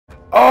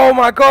Oh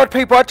my god,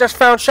 people, I just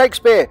found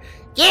Shakespeare.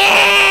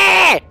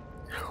 Yeah!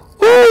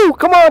 Woo!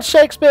 Come on,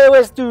 Shakespeare,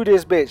 let's do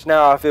this, bitch.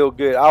 Now I feel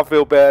good. I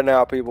feel better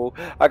now, people.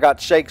 I got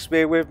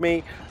Shakespeare with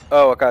me.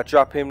 Oh, I gotta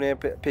drop him there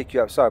and pick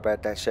you up. Sorry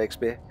about that,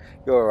 Shakespeare.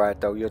 You're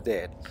alright, though. You're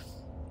dead.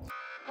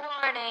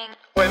 Warning.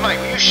 Wait, mate,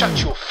 will you shut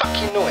your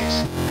fucking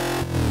noise?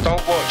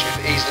 Don't watch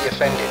it, easily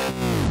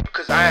offended.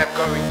 Because I am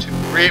going to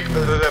rip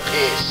the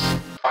piss.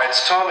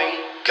 It's Tommy.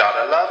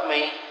 Gotta love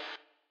me.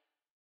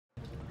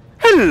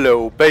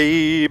 Hello,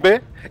 baby.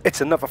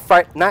 It's another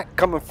Fright Night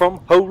coming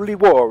from Holy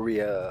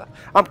Warrior.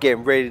 I'm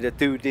getting ready to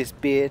do this,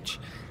 bitch.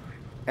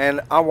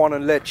 And I want to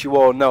let you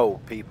all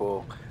know,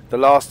 people, the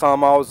last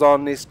time I was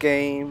on this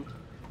game,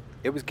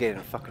 it was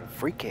getting fucking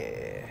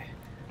freaky.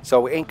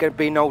 So it ain't gonna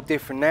be no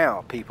different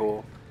now,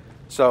 people.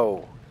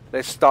 So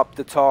let's stop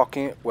the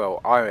talking. Well,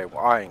 I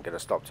ain't gonna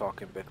stop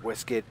talking, but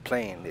let's get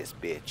playing this,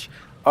 bitch.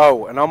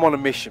 Oh, and I'm on a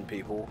mission,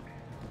 people.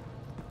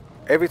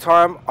 Every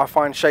time I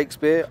find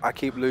Shakespeare, I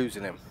keep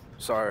losing him.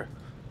 So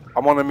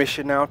I'm on a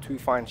mission now to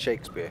find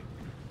Shakespeare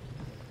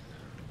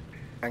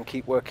and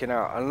keep working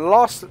out. And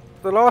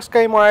the last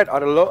game I had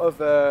a lot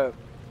of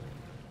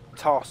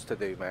tasks to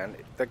do, man.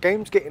 The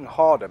game's getting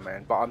harder,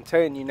 man, but I'm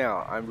telling you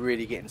now, I'm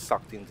really getting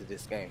sucked into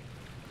this game.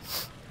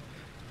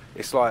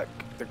 It's like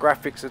the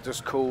graphics are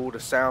just cool, the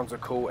sounds are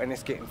cool, and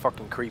it's getting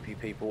fucking creepy,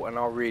 people. And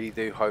I really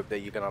do hope that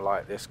you're gonna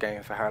like this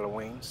game for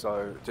Halloween.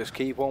 So just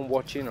keep on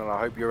watching, and I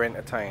hope you're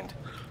entertained.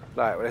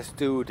 Like, let's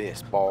do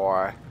this,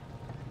 boy.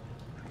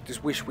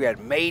 Just wish we had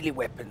melee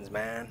weapons,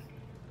 man.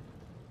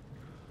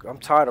 I'm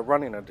tired of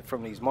running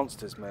from these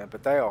monsters, man,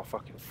 but they are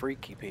fucking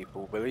freaky,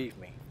 people, believe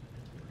me.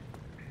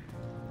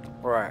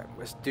 Right,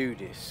 let's do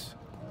this.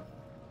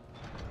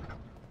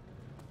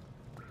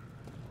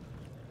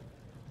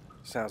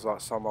 Sounds like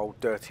some old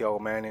dirty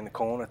old man in the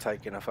corner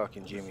taking a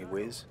fucking Jimmy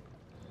Whiz.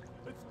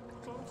 It's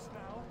close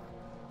now.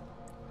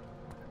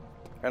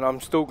 And I'm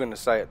still going to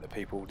say it to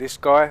people. This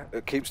guy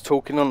that keeps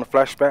talking on the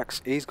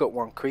flashbacks, he's got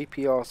one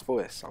creepy ass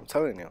voice, I'm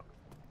telling you.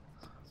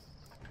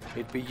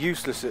 He'd be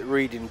useless at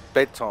reading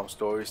bedtime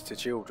stories to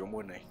children,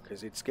 wouldn't he? Because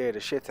he'd scare the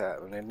shit out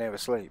of them, they'd never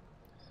sleep.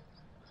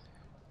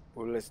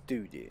 Well, let's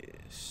do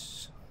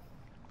this.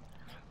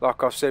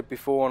 Like I've said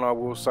before, and I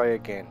will say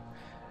again,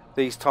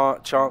 these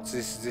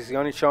chances, this is the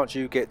only chance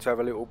you get to have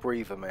a little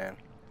breather, man,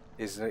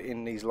 is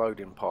in these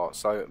loading parts.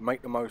 So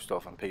make the most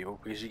of them, people,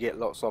 because you get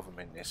lots of them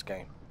in this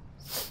game.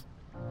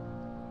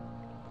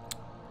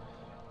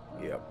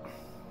 Yep.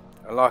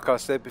 And like I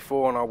said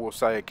before, and I will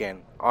say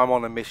again, I'm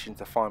on a mission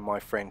to find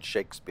my friend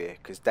Shakespeare,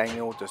 because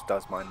Daniel just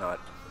does my nut.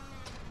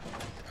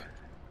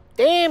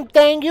 Damn,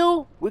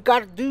 Daniel, we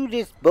gotta do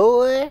this,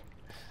 boy.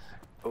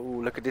 Oh,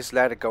 look at this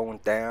ladder going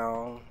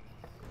down.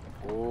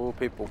 Oh,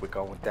 people, we're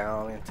going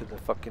down into the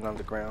fucking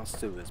underground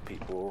sewers,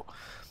 people.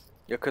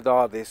 Look at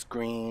all this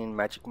green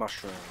magic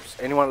mushrooms.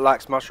 Anyone that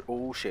likes mushrooms?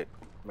 Oh, shit.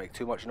 Make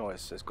too much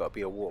noise. There's got to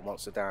be a water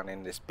monster down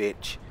in this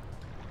bitch.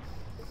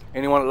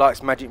 Anyone that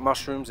likes magic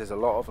mushrooms, there's a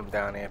lot of them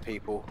down here,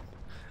 people.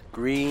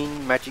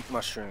 Green magic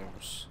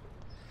mushrooms.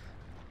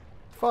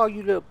 For all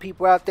you little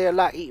people out there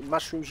like eating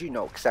mushrooms, you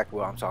know exactly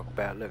what I'm talking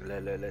about. Look,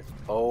 look, look, look.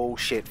 Oh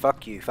shit,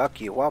 fuck you, fuck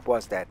you. What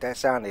was that? That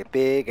sounded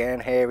big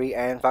and hairy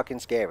and fucking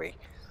scary.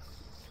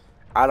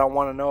 I don't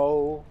want to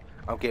know.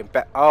 I'm getting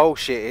back. Oh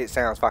shit, it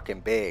sounds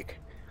fucking big.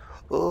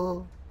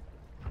 Oh.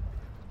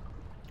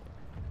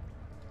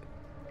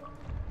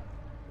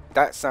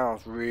 That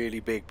sounds really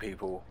big,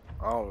 people.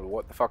 I don't know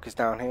what the fuck is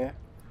down here.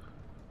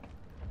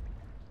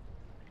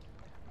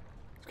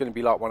 It's going to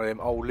be like one of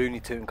them old Looney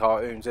Tune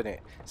cartoons, isn't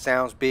it?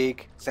 Sounds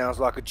big, sounds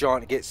like a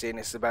giant gets in.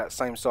 It's about the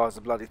same size as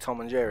bloody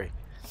Tom and Jerry.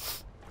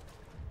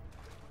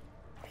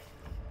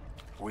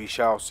 We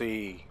shall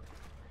see.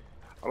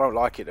 I don't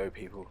like it though,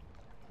 people.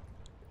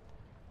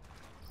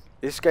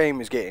 This game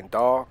is getting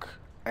dark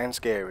and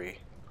scary.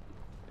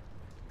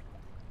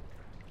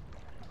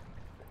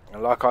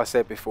 And like I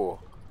said before,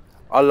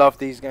 I love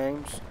these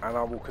games, and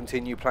I will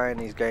continue playing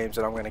these games,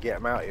 and I'm going to get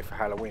them out here for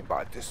Halloween. But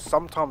I just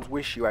sometimes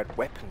wish you had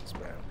weapons,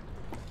 man.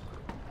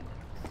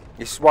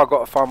 This is why I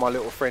got to find my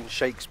little friend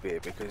Shakespeare,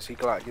 because he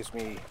like gives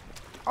me,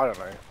 I don't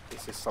know,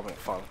 it's just something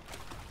fun.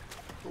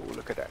 Oh,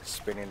 look at that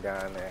spinning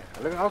down there.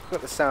 Look at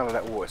the sound of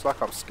that water. It's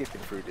like I'm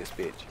skipping through this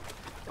bitch.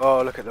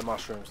 Oh, look at the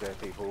mushrooms there,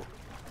 people.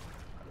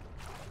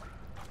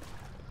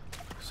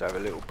 Let's have a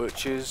little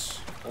butchers.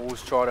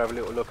 Always try to have a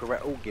little look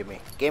around. Oh, gimme,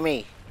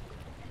 gimme.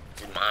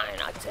 It's mine,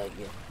 I tell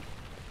you.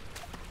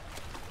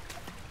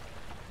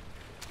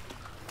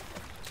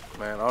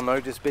 Man, I know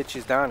this bitch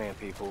is down here,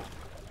 people.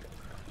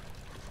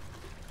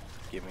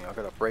 Give me, I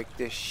gotta break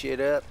this shit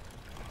up.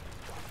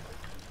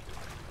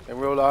 In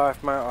real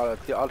life, man,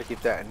 I'd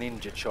give that a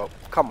ninja chop.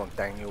 Come on,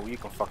 Daniel, you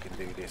can fucking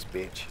do this,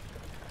 bitch.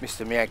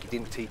 Mr. Miyagi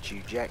didn't teach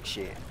you jack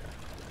shit.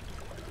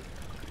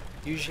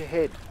 Use your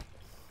head.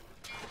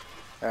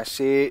 That's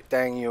it,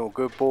 Daniel,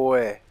 good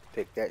boy.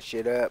 Pick that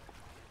shit up.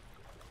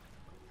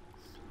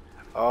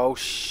 Oh,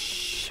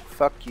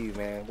 fuck you,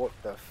 man. What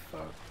the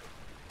fuck?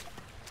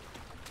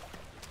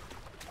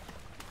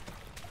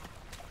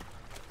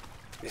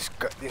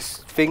 This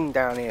thing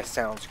down here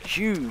sounds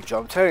huge.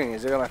 I'm telling you,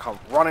 is it gonna come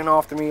running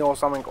after me or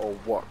something, or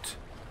what?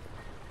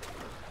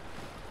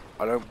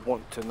 I don't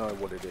want to know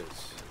what it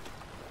is.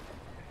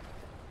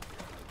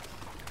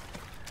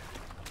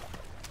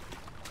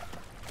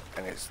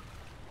 And it's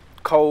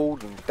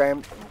cold and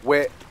damp and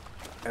wet,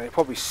 and it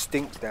probably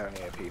stinks down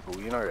here, people.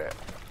 You know that.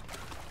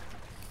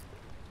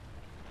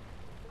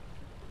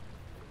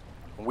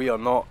 We are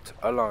not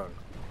alone.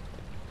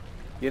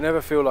 You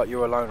never feel like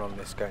you're alone on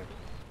this game.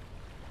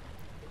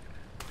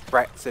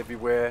 Rats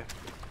everywhere,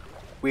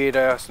 weird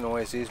ass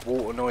noises,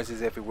 water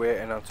noises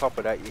everywhere, and on top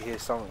of that you hear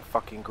something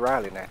fucking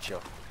growling at you.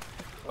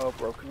 Oh,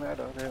 broken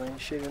ladder, there ain't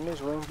shit in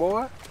this room,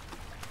 boy.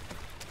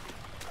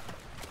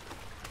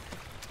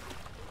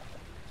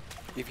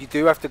 If you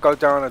do have to go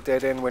down a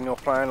dead end when you're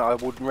playing, I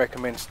wouldn't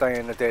recommend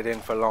staying a dead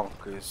end for long,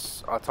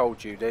 because I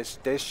told you, there's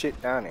shit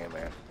down here,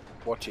 man,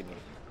 watching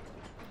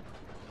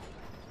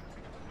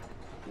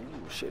you.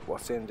 Ooh, shit,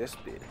 what's in this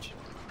bitch?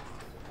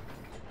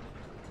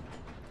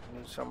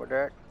 Need some of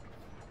that?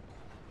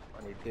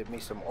 I need to give me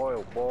some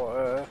oil,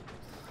 boy.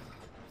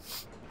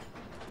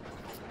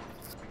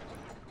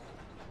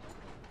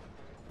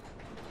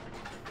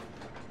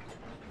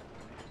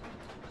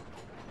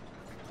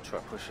 Try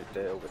to push it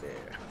there, over there.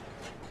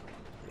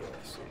 Yeah,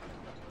 see.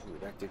 Ooh,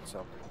 that did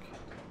something.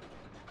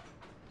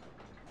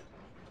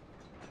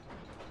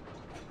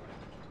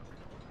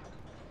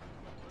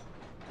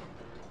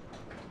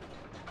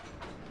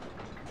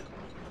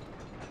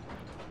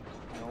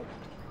 Nope.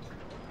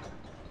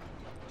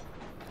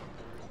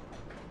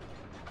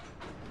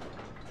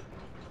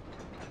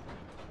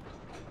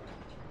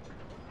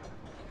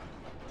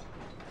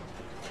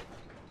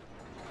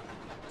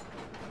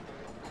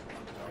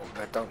 Nope,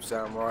 that don't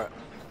sound right.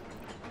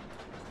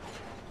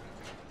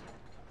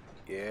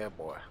 Yeah,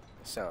 boy,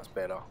 it sounds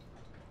better.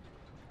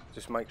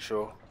 Just make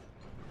sure.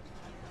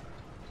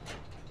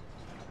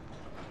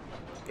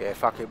 Yeah,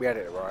 fuck it, we had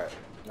it right.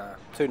 Nah,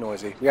 too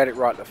noisy. We had it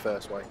right the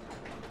first way.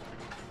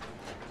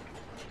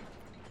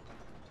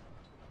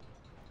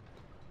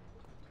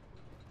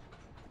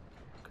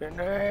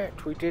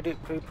 Connect, we did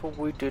it, people,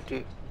 we did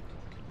it.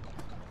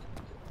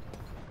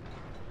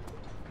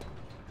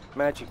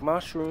 Magic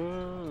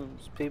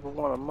mushrooms, people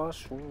want a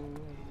mushroom.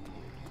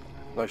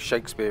 No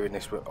Shakespeare in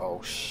this one.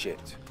 Oh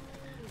shit.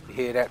 You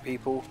hear that,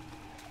 people?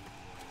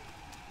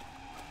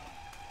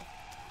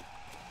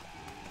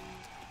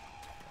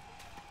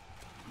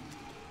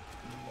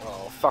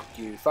 Oh, fuck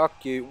you,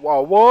 fuck you.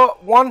 Whoa,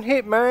 what? One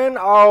hit, man?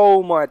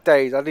 Oh my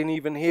days, I didn't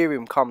even hear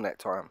him come that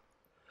time.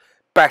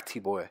 Batty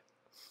boy.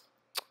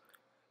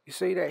 You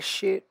see that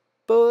shit?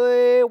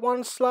 Boy,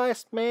 one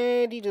slice,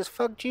 man. He just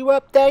fucked you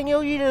up,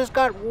 Daniel. You just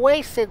got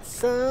wasted,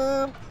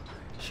 son.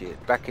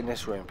 Shit, back in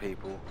this room,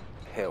 people.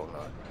 Hell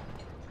no.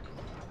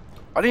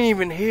 I didn't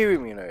even hear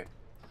him, you know.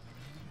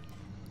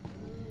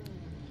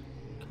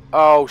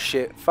 Oh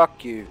shit,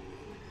 fuck you.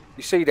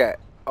 You see that?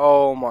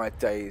 Oh my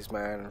days,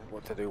 man.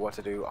 What to do, what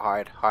to do?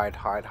 Hide, hide,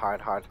 hide,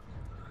 hide, hide.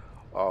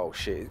 Oh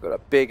shit, he's got a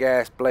big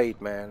ass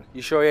blade, man.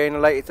 You sure he ain't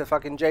related to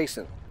fucking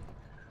Jason?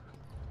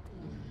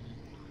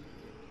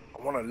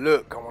 I wanna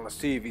look, I wanna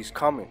see if he's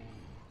coming.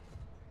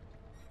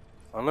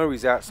 I know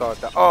he's outside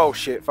that. Oh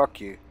shit, fuck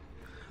you.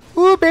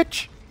 Ooh,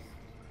 bitch.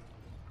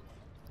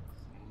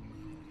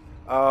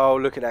 Oh,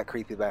 look at that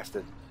creepy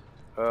bastard.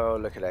 Oh,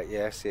 look at that.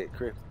 Yeah, that's it.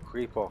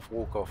 Creep off,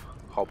 walk off,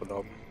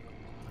 hobnob.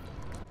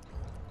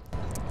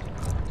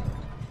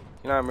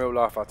 You know, in real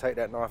life, I'll take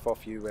that knife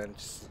off you and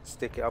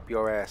stick it up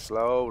your ass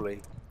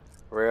slowly.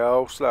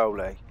 Real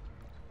slowly.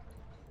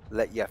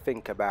 Let you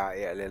think about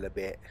it a little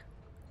bit.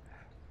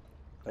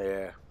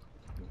 Yeah.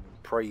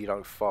 Pray you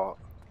don't fart.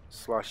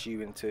 Slice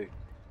you in two.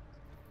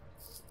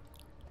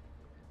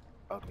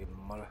 Ugly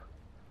mother.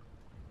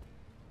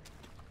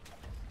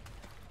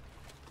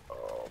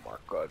 Oh my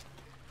god.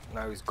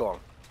 Now he's gone.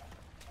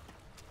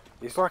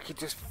 It's like he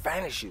just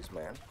vanishes,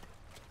 man.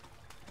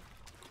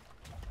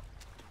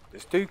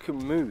 This dude can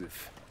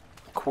move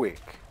quick.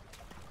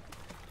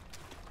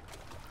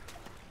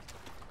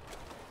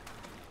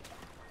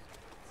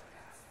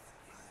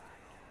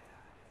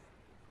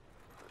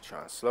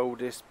 Try and slow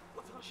this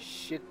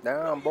shit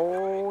down,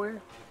 boy.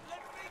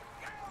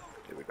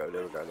 There we go,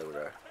 there we go, there we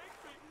go.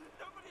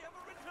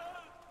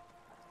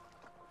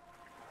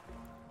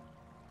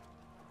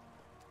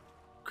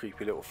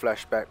 Creepy little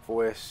flashback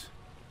voice.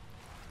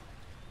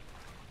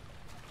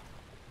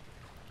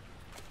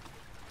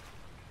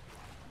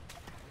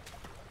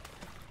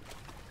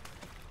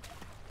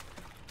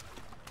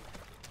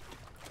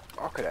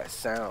 Look at that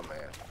sound,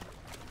 man.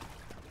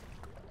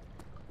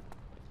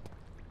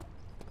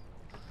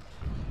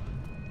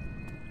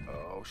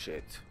 Oh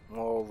shit.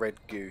 More red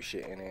goo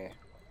shit in here.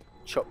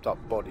 Chopped up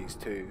bodies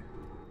too.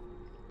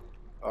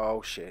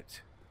 Oh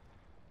shit.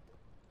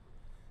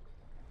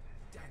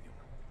 Daniel,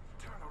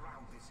 turn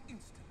around this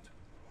instant.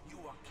 You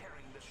are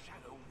carrying the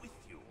shadow with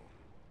you.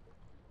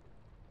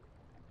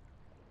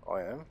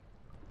 I am.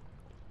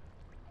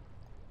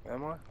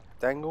 Am I?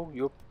 Dangle,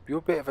 you're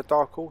a bit of a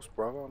dark horse,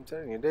 brother. I'm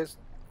telling you, there's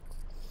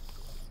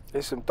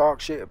some dark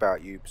shit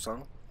about you,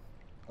 son.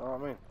 know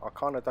what I mean? I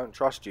kind of don't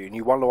trust you, and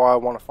you wonder why I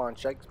want to find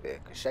Shakespeare,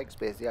 because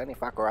Shakespeare's the only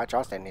fucker I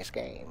trust in this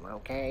game.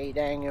 Okay,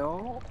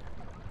 Daniel?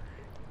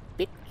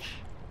 Bitch.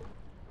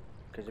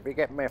 Because if you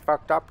get me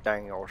fucked up,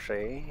 Daniel,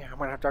 see, I'm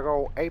gonna have to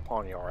go ape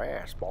on your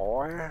ass,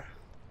 boy.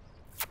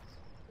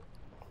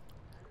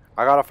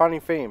 I got a funny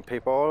feeling,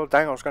 people.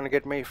 Daniel's gonna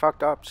get me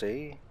fucked up,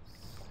 see?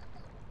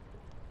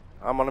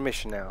 I'm on a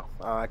mission now.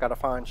 I gotta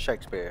find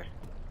Shakespeare.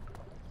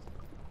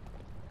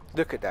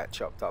 Look at that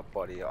chopped up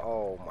body.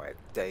 Oh my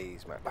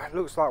days, man. That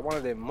looks like one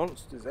of them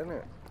monsters, isn't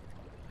it?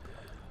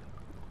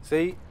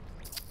 See?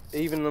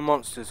 Even the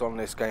monsters on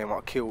this game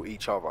like kill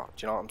each other.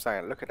 Do you know what I'm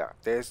saying? Look at that.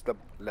 There's the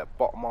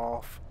bottom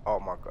half.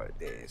 Oh my god,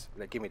 there's.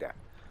 Give me that.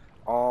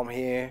 Arm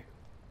here.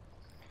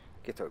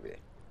 Get over there.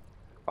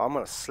 I'm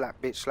gonna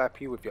slap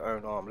you with your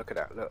own arm. Look at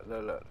that.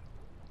 Look.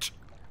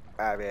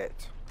 Have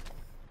it.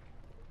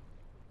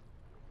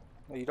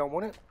 No, you don't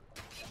want it?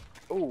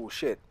 Oh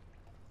shit.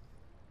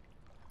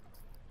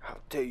 How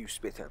dare you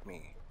spit at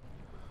me?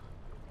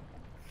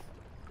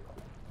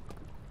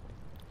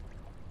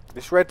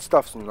 This red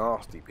stuff's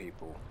nasty,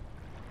 people.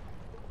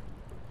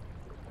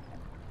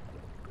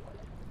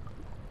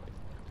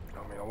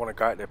 I mean, I want to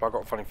go out there, but I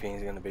got funny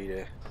things are gonna be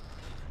there.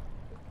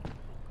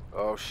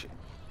 Oh shit.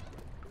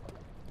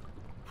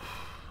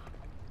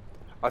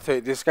 I tell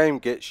you, this game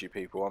gets you,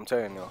 people. I'm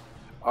telling you.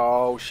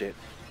 Oh shit.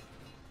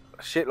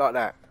 Shit like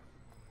that.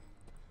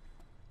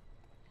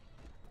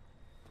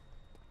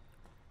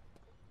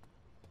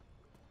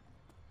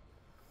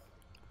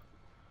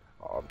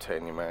 Oh, I'm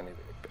telling you, man.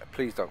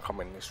 Please don't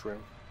come in this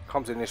room.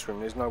 Comes in this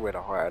room, there's nowhere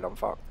to hide. I'm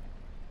fucked.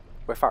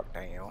 We're fucked,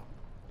 Daniel.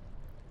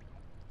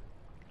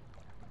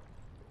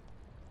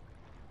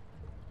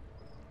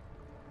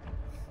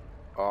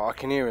 Oh, I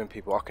can hear him,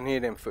 people. I can hear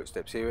them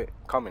footsteps. Hear it?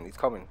 Coming. He's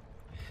coming.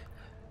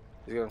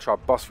 He's gonna try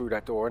to bust through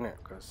that door, innit?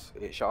 Because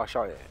I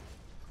shot it.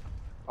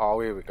 Oh,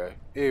 here we go.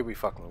 Here we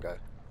fucking go.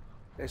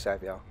 Let's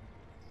have ya.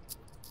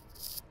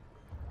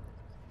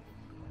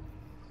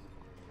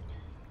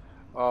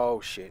 Oh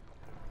shit.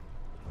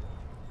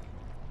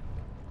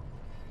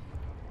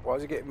 Why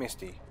is it getting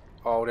misty?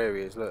 Oh, there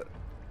he is. Look,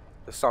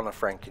 the son of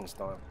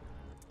Frankenstein.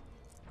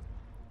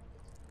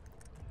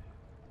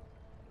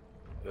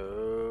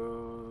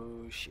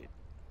 Oh shit.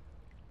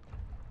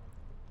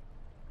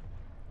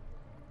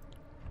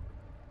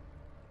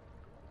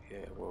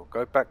 Yeah, well,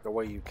 go back the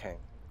way you came.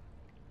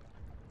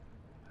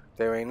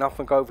 There ain't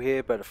nothing over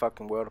here but a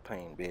fucking world of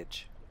pain,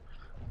 bitch.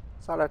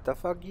 So I let the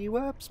fuck you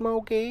up,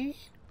 Smokey.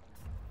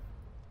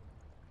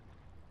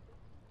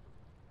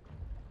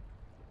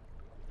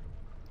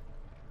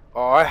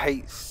 Oh, I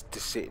hate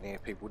just sitting here,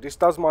 people. This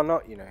does my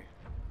nut, you know.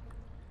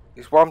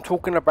 It's what I'm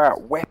talking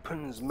about.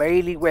 Weapons,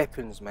 melee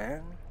weapons,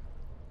 man.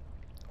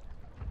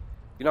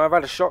 You know, I've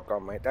had a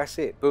shotgun, mate. That's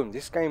it. Boom.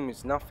 This game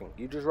is nothing.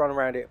 You just run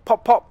around it.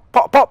 Pop, pop,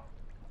 pop, pop.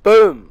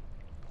 Boom.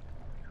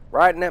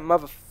 Right in that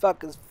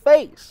motherfucker's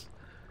face.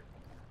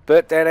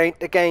 But that ain't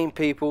the game,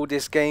 people.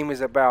 This game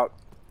is about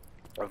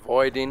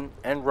avoiding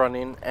and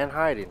running and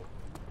hiding.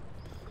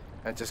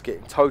 And just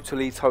getting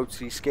totally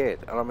scared.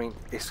 And I mean,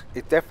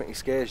 it definitely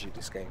scares you,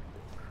 this game.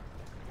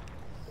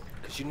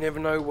 Because you never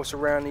know what's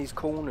around these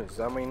corners.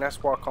 I mean,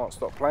 that's why I can't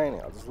stop playing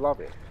it. I just love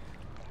it.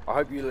 I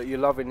hope you're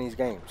loving these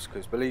games.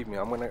 Because believe me,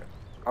 I'm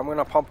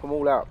gonna pump them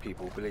all out,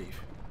 people.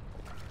 Believe.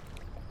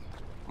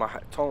 My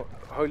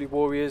Holy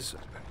Warriors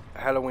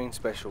Halloween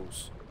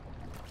specials.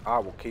 I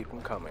will keep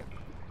them coming.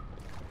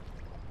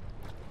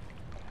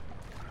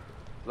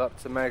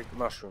 Lots of magic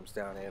mushrooms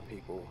down here,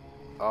 people.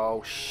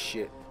 Oh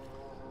shit.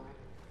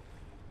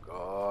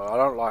 God, I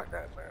don't like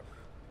that, man.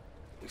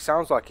 He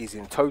sounds like he's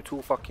in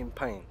total fucking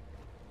pain.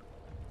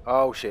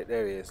 Oh shit,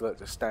 there he is. Look,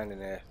 just standing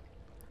there.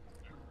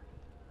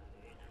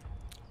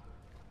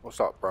 What's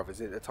up, bruv?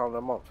 Is it the time of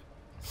the month?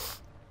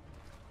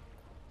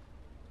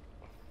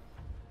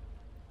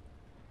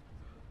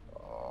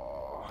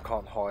 Oh, I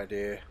can't hide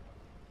here.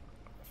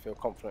 I feel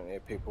confident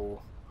here,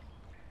 people.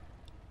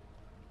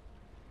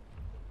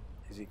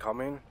 Is he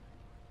coming?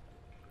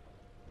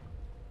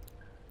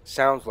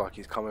 Sounds like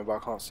he's coming, but I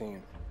can't see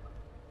him.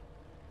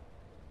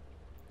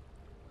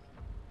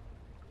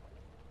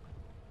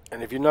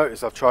 And if you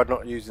notice, I've tried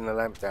not using the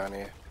lamp down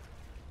here.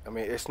 I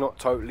mean, it's not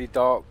totally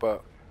dark,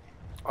 but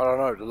I don't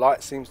know. The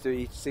light seems to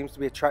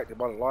be attracted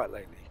by the light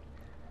lately.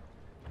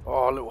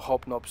 Oh, a little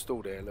hobnob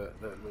stool there. Look.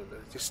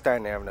 Just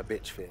stand there having a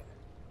bitch fit.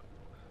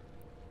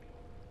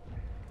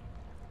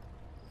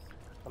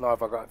 I know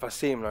if I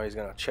see him now, he's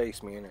gonna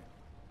chase me, innit?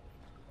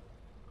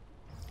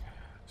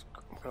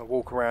 I'm gonna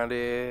walk around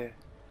here,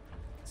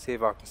 see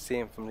if I can see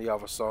him from the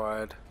other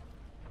side,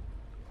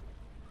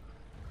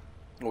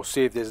 or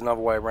see if there's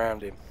another way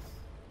around him.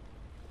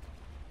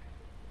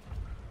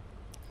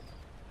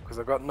 Because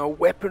I got no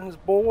weapons,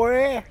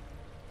 boy.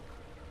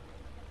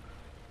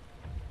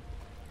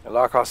 And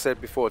like I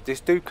said before, this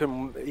dude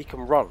can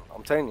run.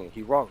 I'm telling you,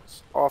 he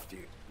runs after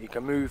you. He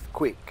can move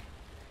quick.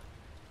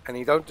 And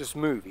he don't just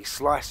move, he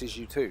slices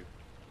you too.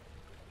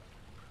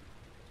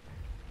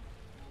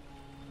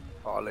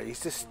 Oh look,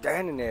 he's just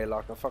standing there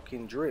like a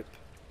fucking drip.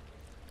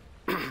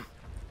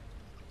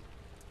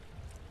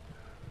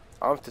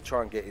 I have to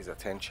try and get his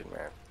attention,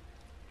 man.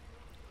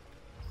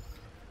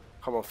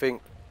 Come on,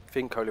 think,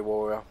 Holy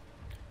Warrior.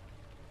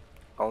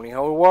 Only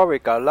Holy Warrior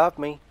gotta love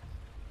me.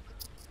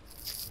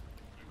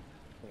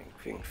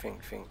 Think.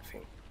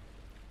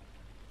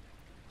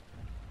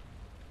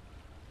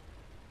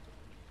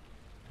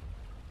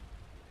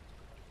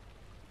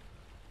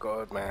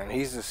 God, man,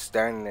 he's just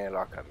standing there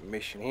like a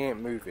mission. He ain't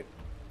moving.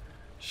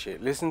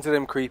 Shit, listen to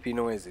them creepy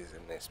noises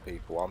in this,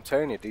 people. I'm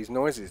telling you, these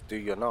noises do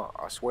you not.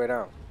 I swear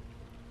down.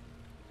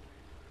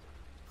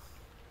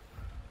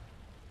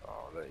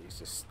 Oh, look, he's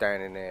just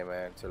standing there,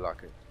 man, to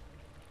like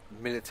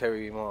a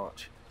military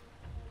march.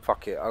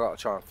 Fuck it, I gotta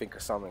try and think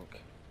of something.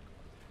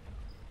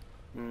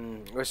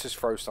 Let's just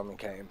throw something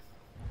at him.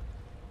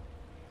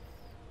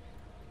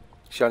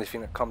 It's the only thing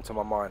that come to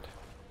my mind.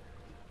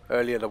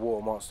 Earlier, the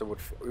water monster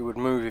would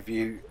move if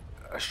you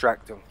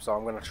extract him, so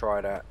I'm gonna try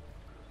that.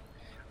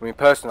 I mean,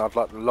 personally, I'd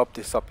like to lob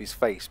this up his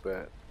face,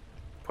 but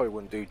probably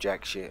wouldn't do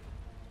jack shit.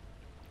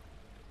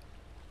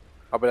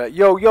 I'll be like,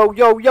 yo,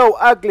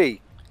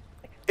 ugly,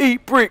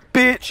 eat brick,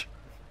 bitch.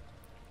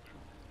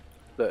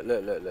 Look.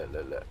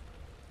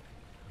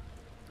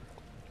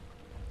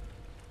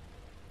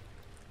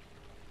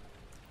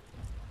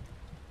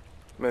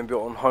 Remember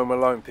on Home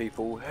Alone,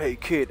 people. Hey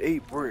kid,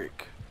 eat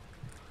brick.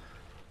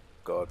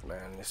 God,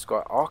 man, this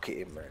guy arc at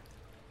him, man.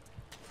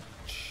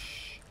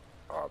 Shh.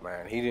 Oh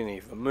man, he didn't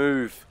even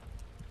move.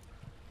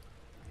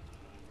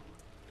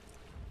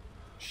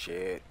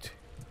 Shit.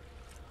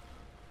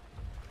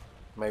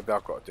 Maybe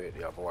I've got to do it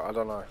the other way. I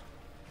don't know.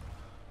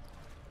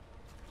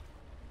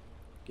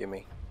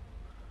 Gimme.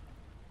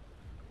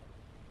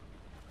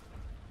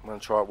 I'm gonna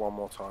try it one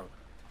more time.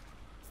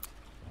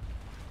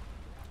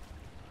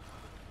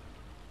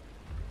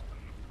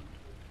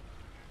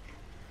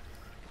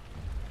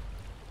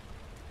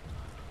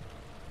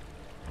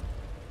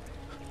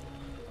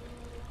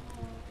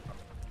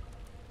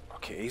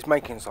 Okay, he's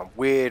making some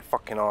weird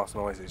fucking ass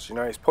noises, you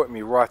know, it's putting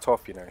me right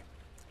off, you know.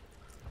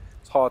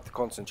 It's hard to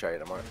concentrate at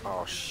the moment.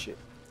 Oh shit.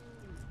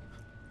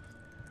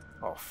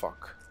 Oh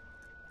fuck.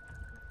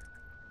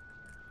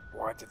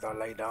 Why did I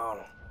lay down?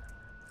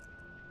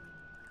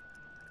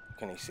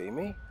 Can he see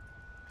me?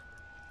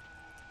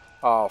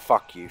 Oh,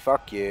 fuck you,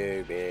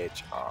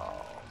 bitch.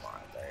 Oh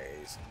my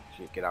days.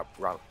 Get up,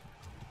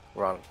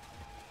 run.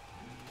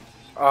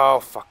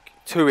 Oh fuck.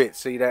 To it,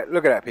 see that?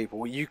 Look at that,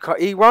 people.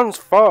 He runs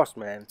fast,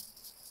 man.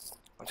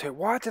 I'm saying,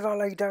 why did I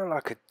lay down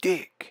like a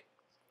dick?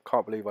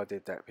 Can't believe I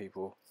did that,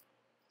 people.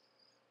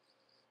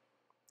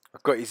 I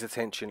got his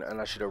attention and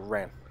I should have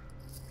ran.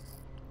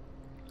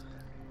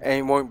 And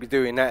he won't be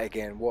doing that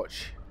again,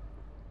 watch.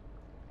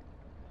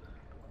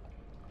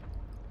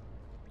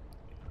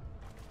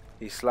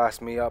 He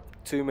sliced me up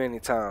too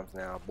many times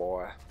now,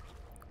 boy.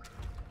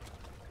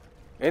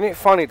 Ain't it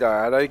funny though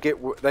how they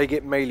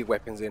get melee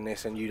weapons in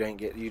this and you don't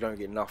get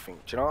nothing.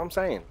 Do you know what I'm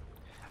saying?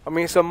 I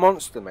mean, it's a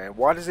monster, man.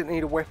 Why does it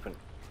need a weapon?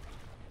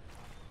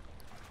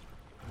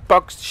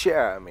 Bugs the shit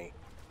out of me.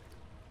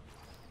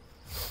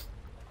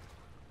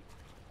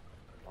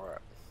 Alright.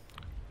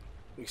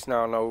 At least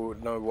now I know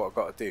what I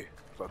gotta do.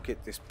 Gotta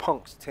get this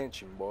punk's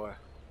attention, boy.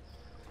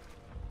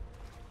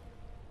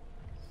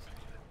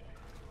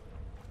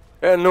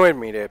 It annoyed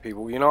me there,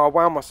 people. You know, I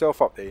wound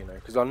myself up there, you know,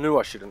 because I knew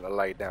I shouldn't have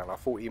laid down. I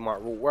thought he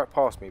might roll right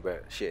past me,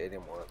 but shit, it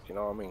didn't work. You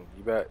know what I mean?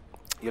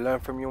 You learn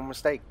from your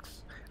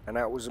mistakes, and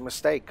that was a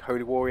mistake.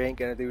 Holy Warrior ain't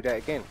gonna do that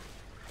again.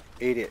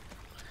 Idiot.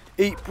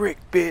 Eat brick,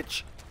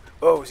 bitch.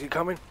 Oh, is he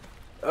coming?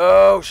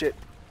 Oh shit.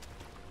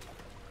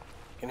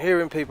 Can hear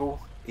him,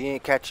 people. He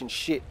ain't catching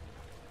shit.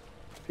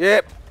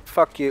 Yep.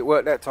 Fuck you. It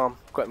worked that time.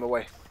 Got him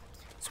away.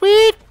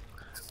 Sweet.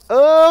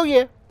 Oh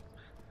yeah.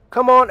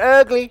 Come on,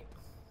 ugly.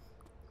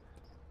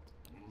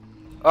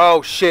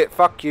 Oh shit,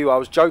 fuck you, I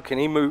was joking,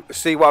 he moved,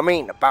 see what I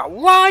mean? About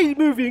why you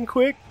moving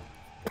quick?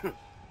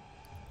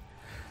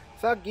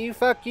 Fuck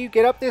you,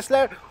 get up this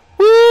ladder.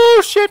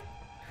 Woo, shit!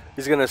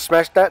 He's gonna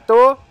smash that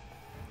door?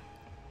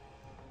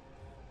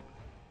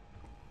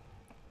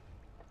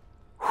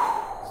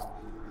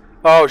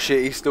 Oh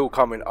shit, he's still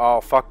coming.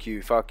 Oh, fuck you.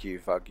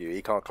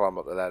 He can't climb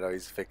up the ladder,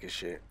 he's thick as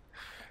shit.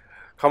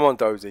 Come on,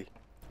 Dozy.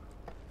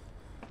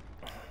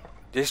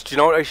 Do you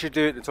know what they should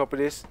do at the top of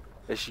this?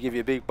 They should give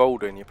you a big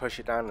boulder and you push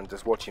it down and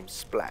just watch him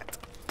splat.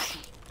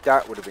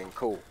 That would have been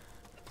cool.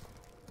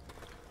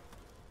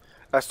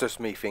 That's just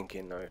me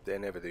thinking though. They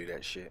never do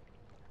that shit.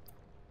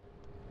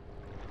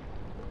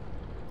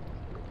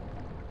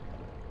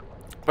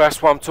 But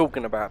that's what I'm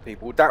talking about,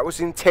 people. That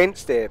was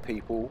intense there,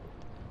 people.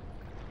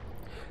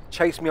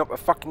 Chased me up a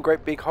fucking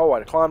great big hole.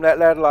 I'd climb that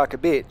ladder like a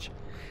bitch.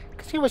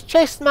 Because he was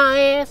chasing my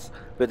ass.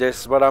 But this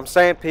is what I'm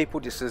saying, people.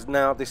 This is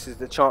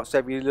the chance to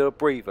have your little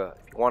breather.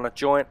 If you want a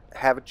joint,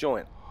 have a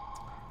joint.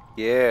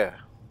 Yeah.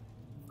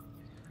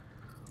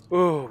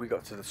 Oh, we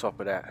got to the top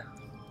of that.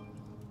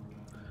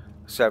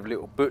 Let's have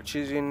little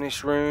butchers in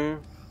this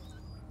room.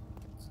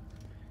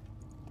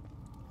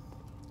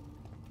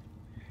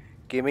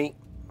 Gimme.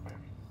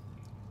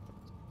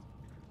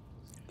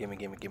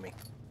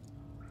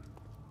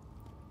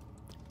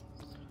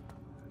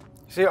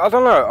 See, I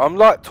don't know. I'm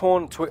like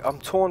I'm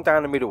torn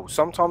down the middle.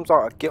 Sometimes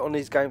I get on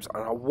these games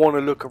and I want to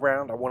look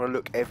around. I want to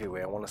look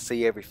everywhere. I want to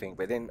see everything.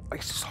 But then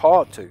it's just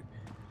hard to.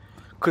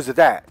 Because of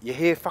that. You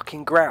hear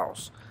fucking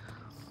growls.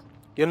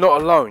 You're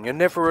not alone. You're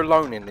never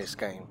alone in this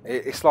game.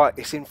 It's like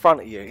it's in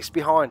front of you. It's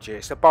behind you.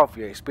 It's above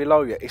you. It's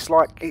below you. It's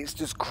like, it's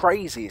just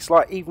crazy. It's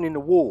like even in the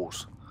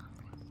walls.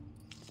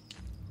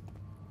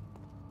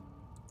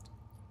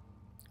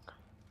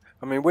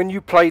 I mean, when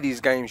you play these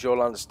games,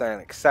 you'll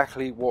understand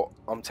exactly what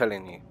I'm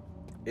telling you.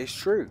 It's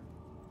true.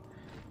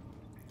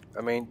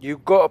 I mean,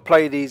 you've got to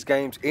play these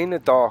games in the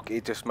dark.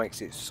 It just makes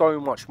it so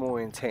much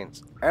more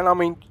intense. And I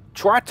mean,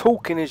 try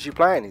talking as you're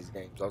playing these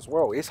games as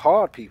well. It's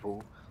hard,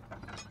 people.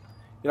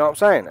 You know what I'm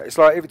saying? It's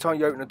like every time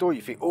you open the door,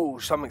 you think, oh,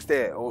 something's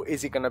there. Or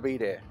is it going to be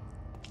there?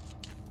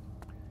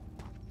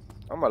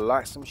 I'm going to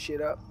light some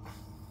shit up.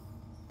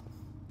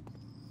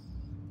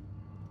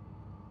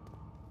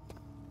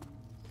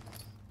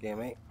 Yeah,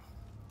 mate.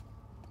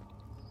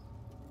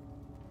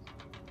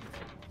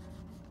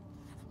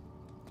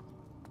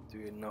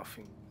 Doing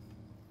nothing.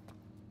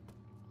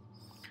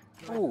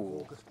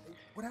 Ooh.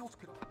 What else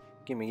could I?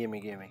 Gimme.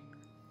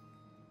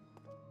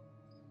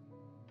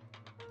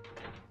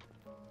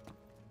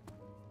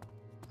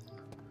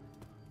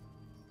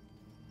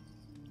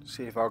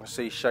 See if I can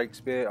see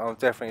Shakespeare. I'm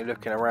definitely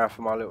looking around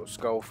for my little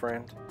skull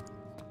friend.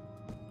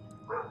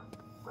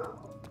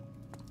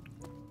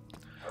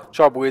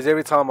 Trouble is,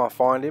 every time I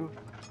find him,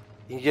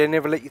 he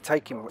never let you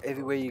take him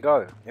everywhere you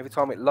go. Every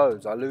time it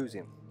loads, I lose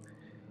him.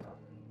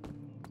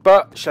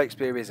 But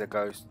Shakespeare is a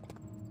ghost.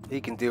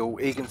 He can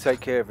take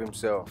care of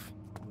himself.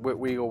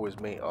 We always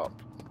meet up.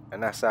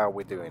 And that's how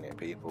we're doing it,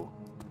 people.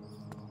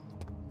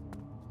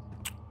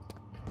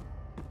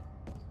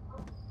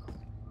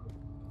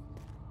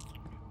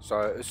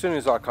 So, as soon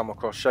as I come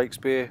across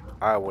Shakespeare,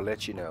 I will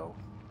let you know.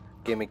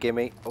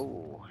 Gimme.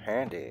 Oh,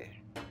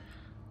 handy.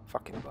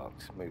 Fucking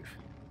bugs. Move.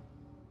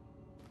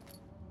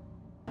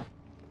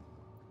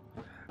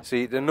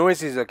 See, the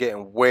noises are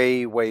getting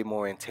way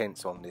more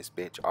intense on this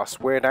bitch. I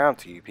swear down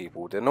to you,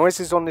 people. The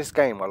noises on this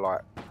game are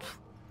like...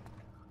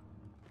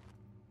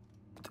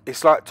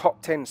 It's like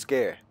top 10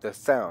 scare. The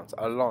sounds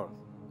alone.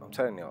 I'm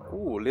telling you.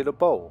 Ooh, little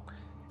bowl.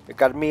 It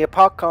got me a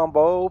popcorn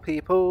bowl,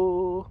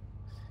 people.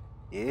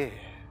 Yeah.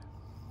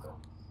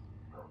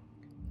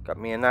 Got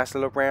me a nice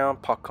little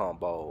round popcorn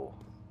bowl.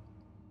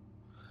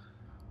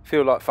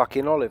 Feel like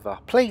fucking Oliver.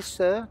 Please,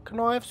 sir, can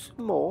I have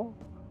some more?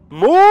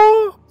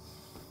 More?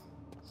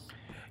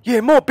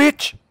 Yeah, more,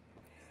 bitch!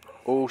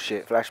 Oh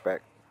shit,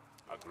 flashback.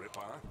 Agrippa,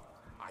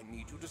 I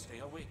need you to stay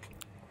awake.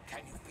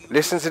 Can you feel?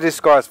 Listen to this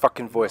guy's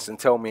fucking voice and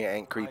tell me it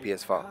ain't creepy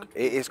as fuck.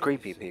 It is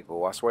creepy,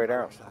 people, I swear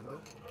down.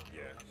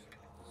 Yes.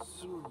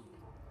 Soon,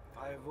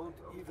 I won't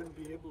even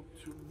be able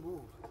to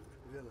move,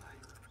 will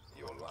I?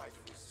 Your life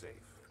is safe.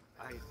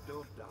 I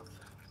don't doubt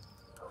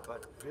that.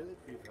 But will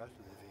it be worth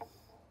living?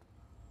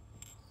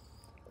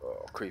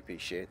 Oh, creepy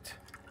shit.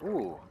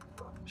 Ooh,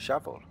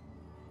 shovel.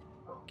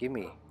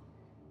 Gimme.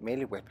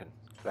 Melee weapon.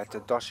 Like to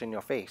dash in your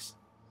face.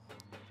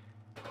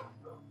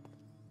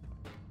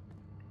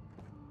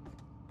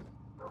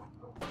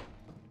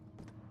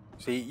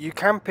 See, you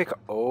can pick up...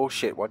 Oh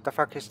shit, what the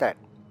fuck is that?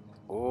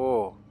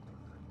 Oh,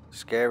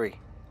 scary.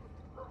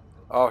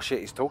 Oh shit,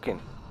 he's talking.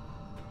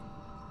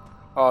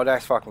 Oh,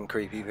 that's fucking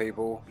creepy,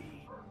 people.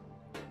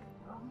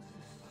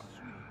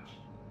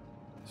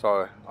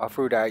 Sorry, I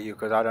threw that at you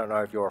because I don't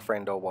know if you're a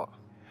friend or what.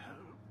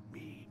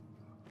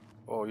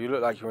 Oh, you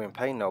look like you're in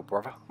pain though,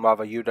 brother.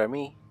 Rather you than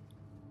me.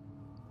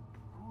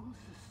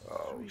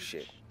 Oh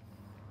shit.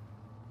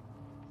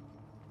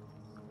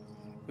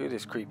 Look at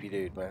this creepy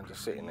dude, man,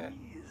 just sitting there.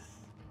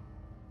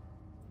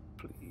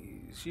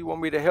 Please, you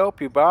want me to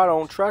help you, but I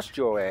don't trust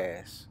your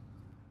ass.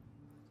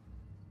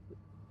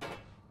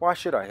 Why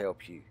should I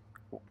help you?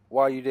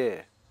 Why are you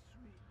there?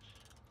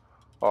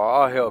 Oh,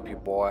 I'll help you,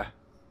 boy.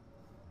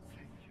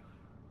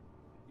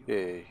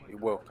 Yeah, you're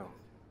welcome.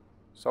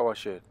 So I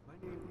should. My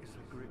name is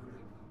Agrippa.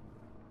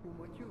 Who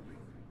might you be?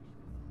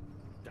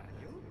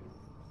 Daniel?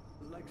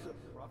 Like the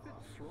prophet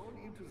thrown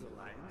into the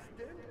lion's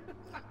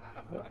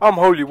den? I'm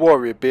Holy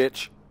Warrior,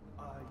 bitch.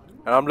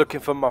 And I'm looking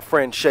for my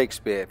friend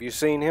Shakespeare. Have you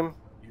seen him?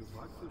 You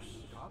want to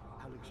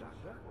stop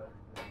Alexander?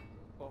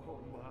 Oh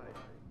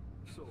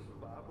my. So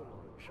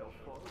Babylon shall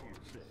fall, you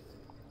say?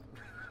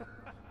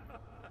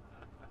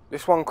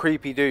 This one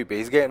creepy dude, but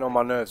he's getting on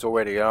my nerves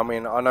already. I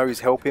mean, I know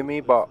he's helping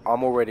me, but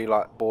I'm already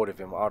like bored of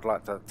him. I'd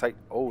like to take...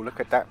 Oh, look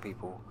at that,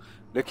 people.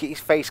 Look at his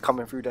face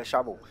coming through that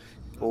shovel.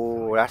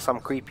 Oh, that's some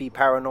creepy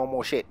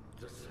paranormal shit.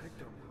 The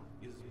sanctum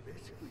is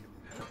basically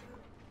hell,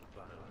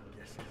 but I'm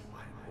guessing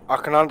why I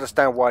can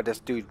understand why this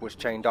dude was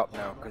chained up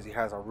now, because he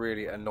has a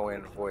really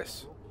annoying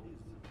voice.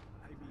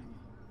 I mean,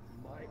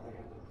 my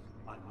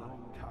own, a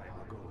long time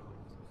ago.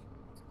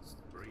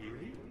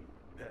 Really?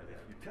 Well,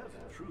 if you tell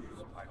the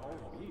truth, by all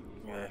means.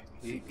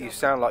 Yeah, you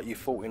sound like you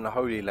fought in the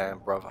Holy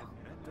Land, brother.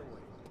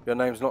 Your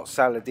name's not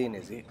Saladin,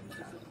 is it?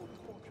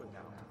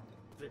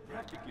 They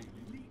practically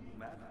leak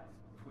matter,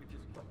 which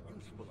is not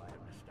useful, I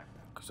understand.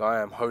 Because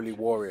I am Holy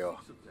Warrior.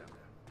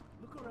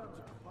 Look around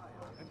the fire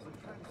and the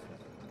transit.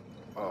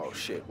 Oh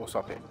shit, what's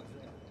up here?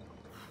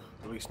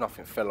 At least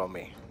nothing fell on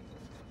me.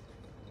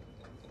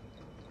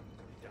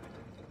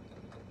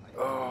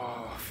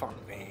 Oh, fuck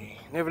me.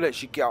 Never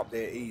lets you get up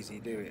there easy,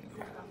 do it?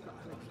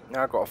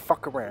 Now I gotta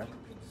fuck around.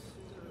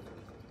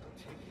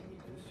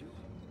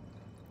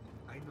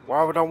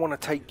 Why would I want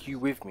to take you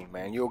with me,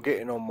 man? You're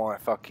getting on my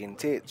fucking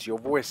tits. Your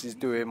voice is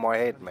doing my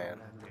head, man.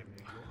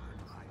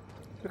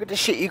 Look at the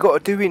shit you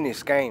gotta do in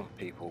this game,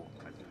 people.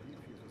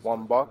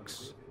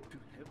 $1.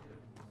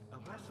 A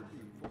recipe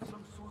for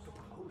some sort of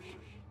potion,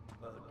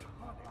 a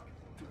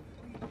tonic to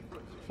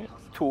feed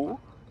the Tool.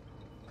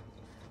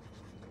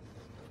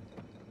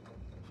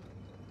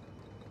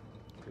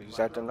 Is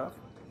that enough?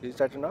 Is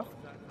that enough?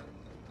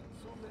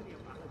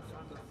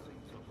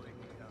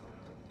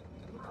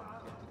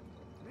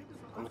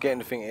 I'm getting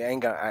the thing, it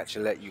ain't gonna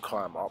actually let you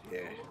climb up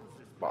here.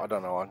 But I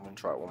don't know, I'm gonna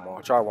try it one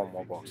more. Try one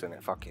more box in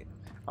it, fuck it.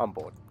 I'm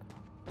bored.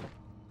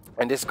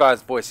 And this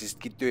guy's voice is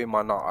doing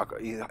my nut.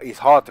 It's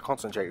hard to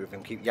concentrate with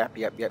him. Keep yap,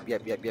 yap, yap,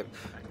 yap, yap, yap.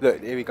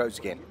 Look, here he goes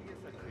again.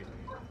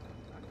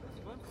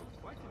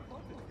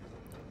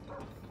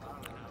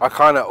 I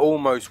kind of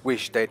almost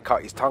wish they'd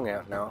cut his tongue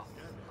out now.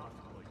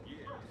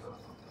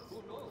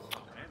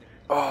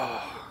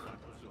 Oh,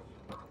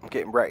 I'm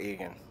getting bratty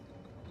again.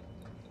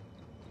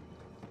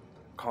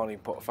 Can't even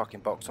put a fucking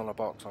box on a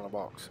box on a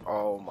box.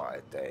 Oh my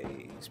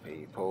days,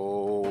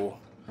 people.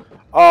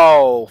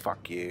 Oh,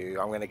 fuck you.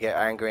 I'm gonna get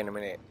angry in a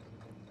minute.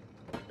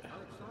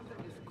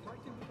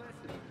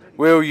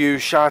 Will you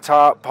shut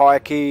up,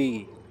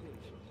 Pikey?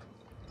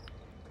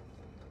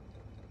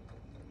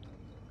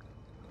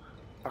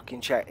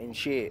 Fucking chatting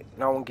shit.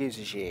 No one gives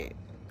a shit.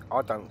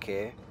 I don't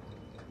care.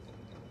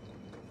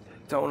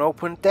 Don't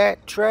open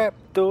that trap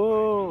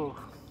door.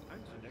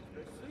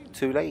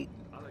 Too late.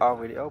 I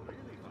already opened.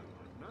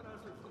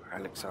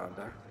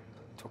 Alexander.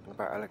 Talking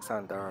about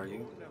Alexander, are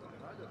you?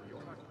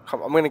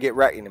 Come on, I'm gonna get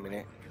ratty in a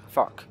minute.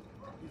 Fuck.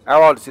 How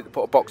hard is it to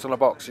put a box on a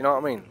box? You know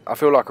what I mean? I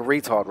feel like a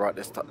retard right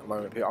this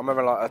moment. I'm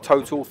having like a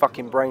total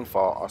fucking brain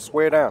fart. I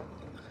swear down.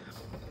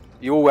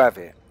 You all have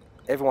it.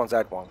 Everyone's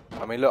had one.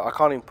 I mean, look, I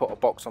can't even put a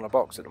box on a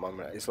box at the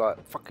moment. It's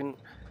like fucking.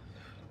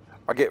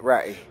 I get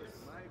ratty.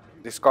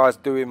 This guy's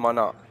doing my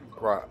nut.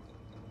 Right.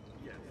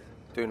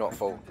 Do not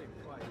fall.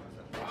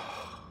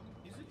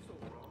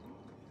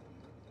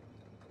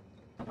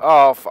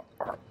 Oh,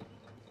 fuck.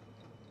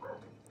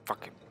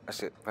 Fuck it.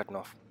 That's it. Had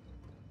enough.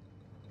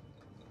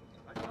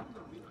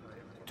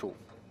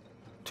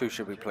 Two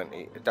should be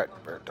plenty.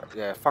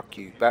 Yeah, fuck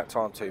you. That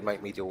time to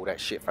make me do all that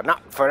shit for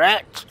nothing for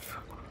that.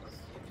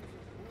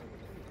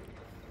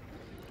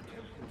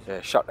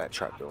 Yeah, shut that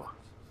trap door.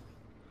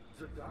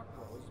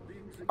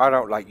 I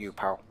don't like you,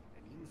 pal.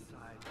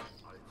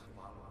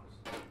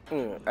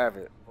 Have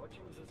it.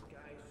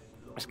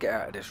 Let's get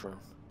out of this room.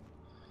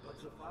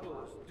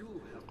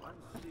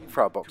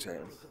 Throw a box at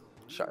him.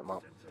 Shut him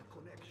up.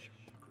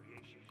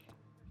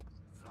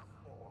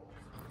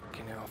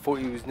 Okay, now I thought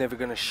he was never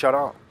gonna shut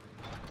up.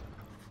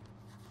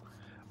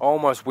 I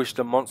almost wish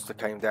the monster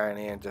came down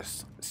here and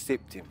just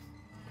sipped him.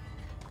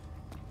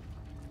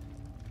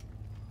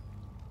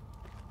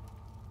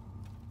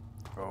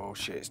 Oh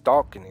shit, it's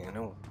dark in here,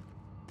 no?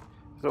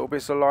 Little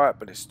bits of light,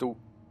 but it's still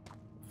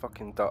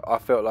fucking dark. I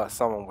felt like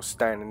someone was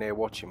standing there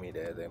watching me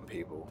there, them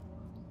people.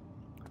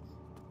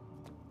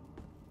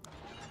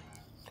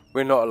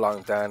 We're not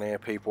alone down here,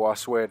 people, I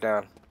swear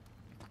down.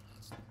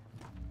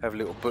 Have a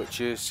little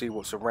butchers, see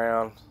what's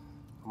around.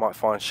 Might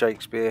find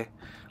Shakespeare.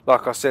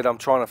 Like I said, I'm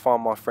trying to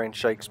find my friend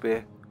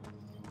Shakespeare.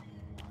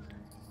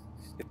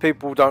 If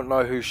people don't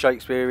know who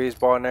Shakespeare is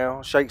by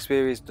now,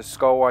 Shakespeare is the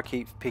skull I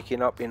keep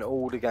picking up in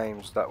all the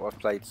games that I've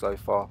played so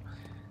far.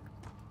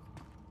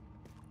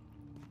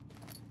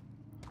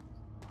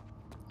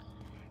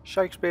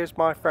 Shakespeare's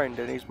my friend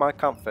and he's my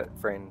comfort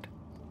friend.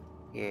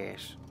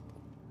 Yes.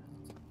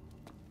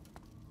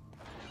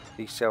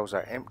 These cells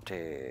are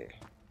empty.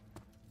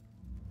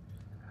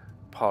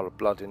 Pile of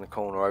blood in the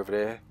corner over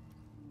there.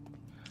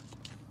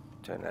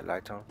 Turn that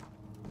light on.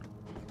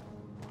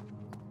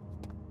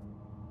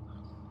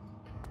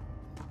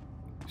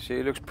 See,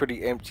 it looks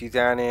pretty empty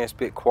down here. It's a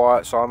bit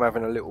quiet, so I'm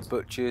having a little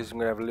butcher's. I'm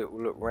going to have a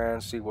little look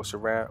around, see what's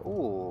around.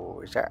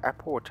 Ooh, is that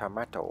apple or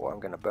tomato?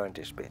 I'm going to burn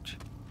this bitch.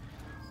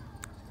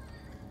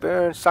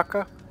 Burn,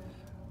 sucker.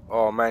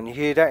 Oh, man, you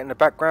hear that in the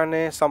background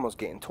there? Someone's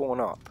getting torn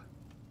up.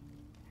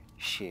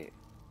 Shit.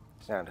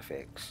 Sound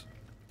effects.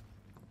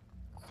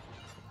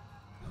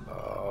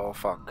 Oh,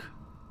 fuck.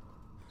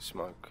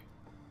 Smoke.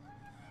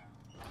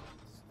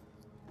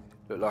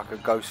 Look like a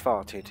ghost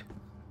farted.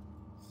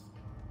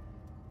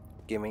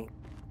 Gimme.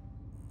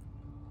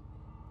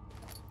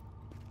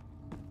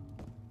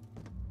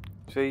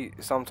 See,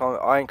 sometimes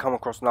I ain't come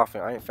across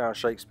nothing. I ain't found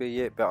Shakespeare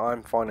yet, but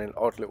I'm finding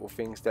odd little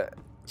things that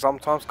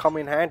sometimes come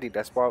in handy.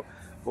 That's why.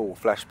 Oh,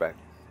 flashback.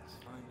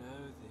 I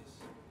know this.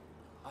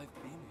 I've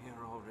been here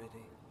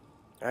already.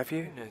 Have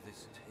you? I know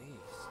this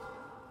taste.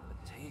 A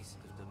taste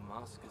of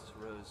Damascus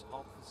rose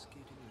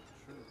obfuscating the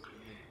truth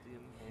in the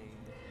dim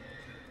haze.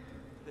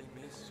 They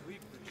may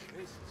sweep the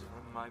traces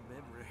from my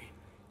memory,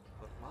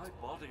 but my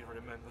body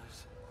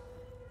remembers.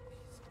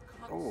 These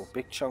Oh,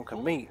 big chunk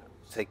of meat.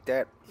 Take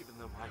that. even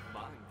though my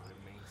mind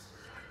remains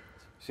silent.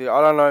 See,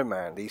 I don't know,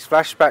 man. These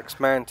flashbacks,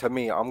 man, to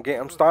me, I'm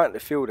starting to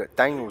feel that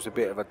Daniel's a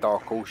bit of a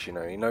dark horse, you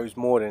know. He knows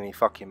more than he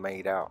fucking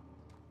made out.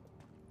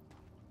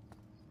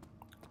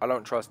 I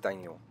don't trust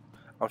Daniel.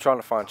 I'm trying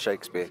to find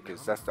Shakespeare,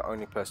 because that's the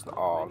only person...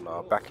 Oh,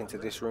 no. Back into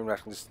this room, I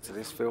can listen to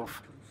this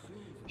filth.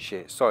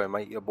 Shit. Sorry,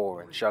 mate. You're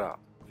boring. Shut up.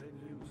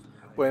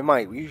 Wait,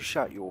 mate. Will you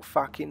shut your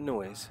fucking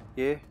noise?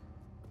 Yeah?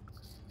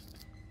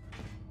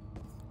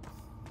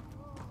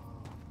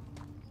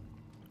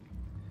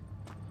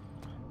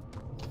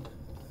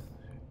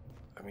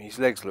 I mean, his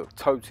legs look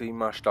totally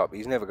mushed up.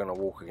 He's never going to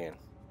walk again.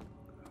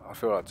 I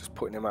feel like just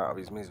putting him out of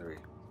his misery.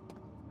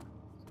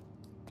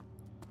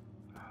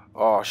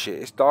 Oh,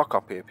 shit. It's dark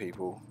up here,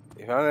 people.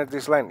 If I had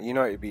this lantern, you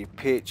know it'd be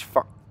pitch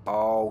fuck.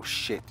 Oh,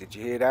 shit. Did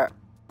you hear that?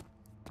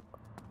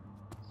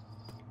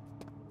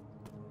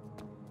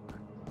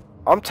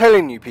 I'm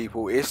telling you,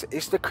 people,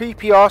 it's the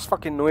creepy ass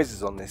fucking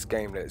noises on this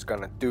game that is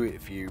going to do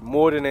it for you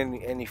more than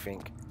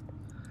anything.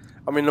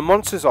 I mean, the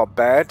monsters are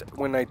bad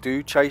when they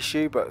do chase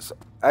you, but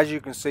as you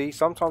can see,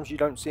 sometimes you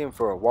don't see them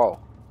for a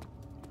while.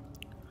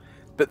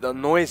 But the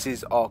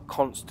noises are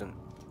constant.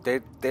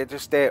 They're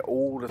just there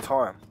all the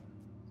time.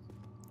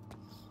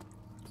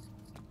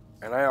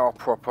 And they are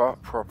proper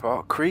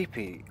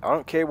creepy. I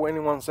don't care what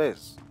anyone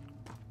says.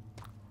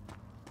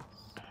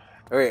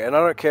 Okay, and I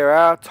don't care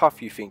how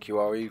tough you think you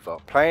are either.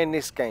 Playing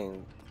this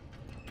game,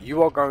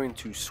 you are going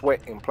to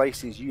sweat in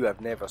places you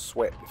have never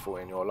sweat before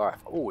in your life.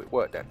 Oh, it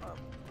worked that time.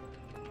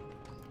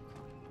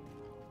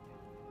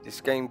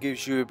 This game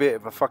gives you a bit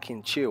of a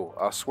fucking chill,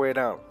 I swear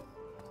down.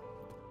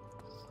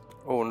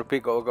 Oh, and the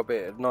big guy got a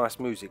bit of nice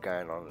music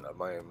going on at the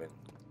moment.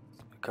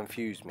 It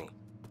confused me.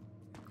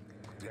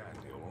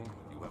 Daniel,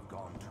 you have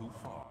gone too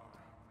far.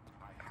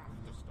 I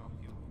have to stop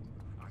you.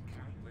 I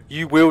can't let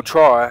You will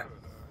try.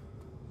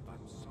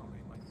 I'm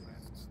sorry, my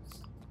friend.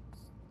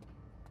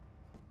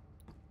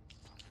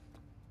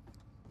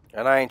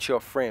 And I ain't your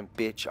friend,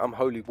 bitch. I'm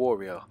Holy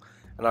Warrior.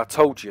 And I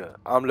told you,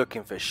 I'm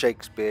looking for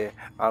Shakespeare.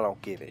 I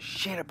don't give a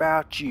shit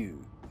about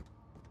you.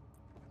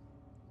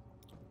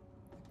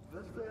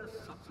 Was there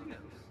something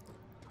else?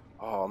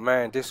 Oh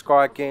man, this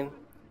guy again.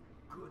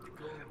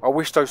 I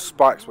wish those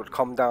spikes would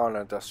come down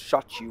and just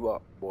shut you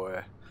up,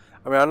 boy.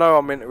 I mean, I know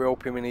I'm meant to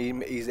help him and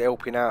he's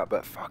helping out,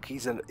 but fuck,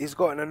 he's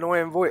got an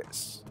annoying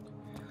voice.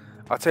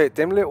 I tell you,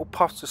 them little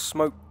puffs of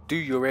smoke do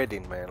your head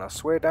in, man. I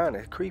swear down,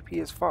 it's creepy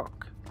as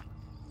fuck.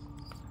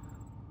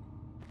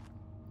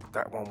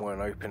 That one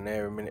weren't open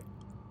there a minute.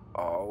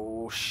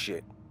 Oh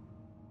shit.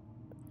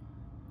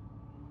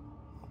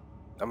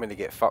 I'm gonna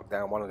get fucked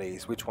down one of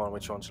these. Which one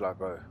shall I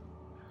go?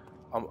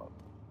 Oh,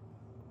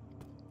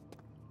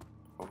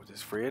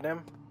 there's 3 of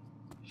them?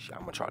 Shit,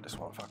 I'm gonna try this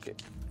one, fuck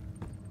it.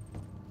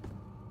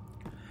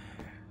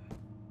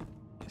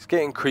 It's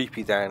getting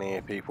creepy down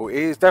here, people. It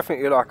is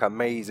definitely like a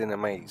maze in a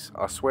maze.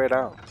 I swear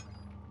down.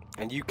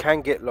 And you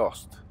can get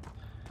lost.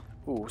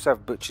 Ooh, let's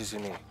have butchers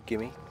in here.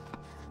 Gimme.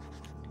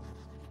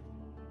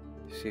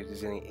 See if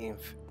there's any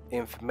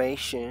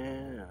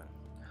information.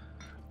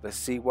 Let's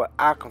see what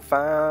I can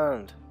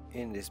find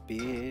in this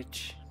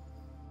bitch.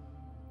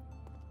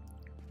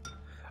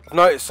 I've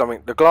noticed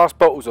something. The glass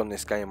bottles on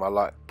this game are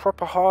like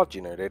proper hard,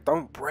 you know. They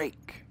don't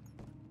break.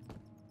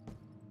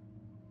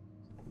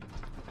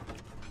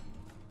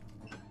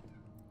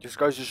 Just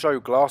goes to show,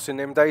 glass in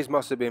them days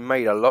must have been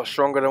made a lot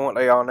stronger than what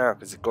they are now,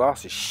 because the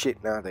glass is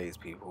shit nowadays,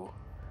 people.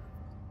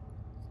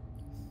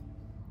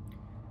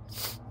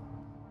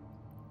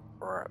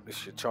 Alright, this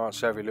should chance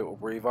to have a little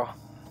breather.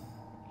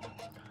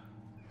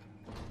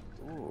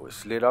 Ooh,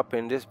 it's lit up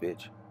in this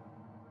bitch.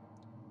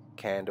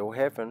 Candle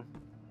heaven.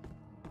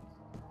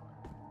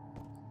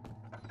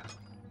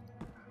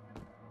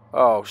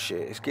 Oh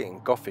shit, it's getting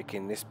gothic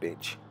in this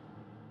bitch.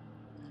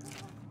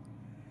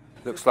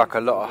 Looks like a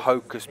lot of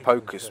hocus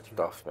pocus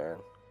stuff, man.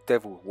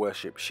 Devil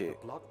worship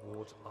shit. Blood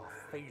wards are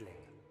failing.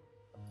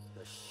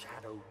 The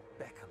shadow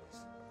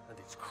beckons, and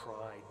its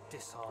cry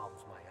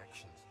disarms my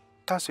actions.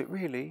 Does it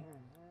really?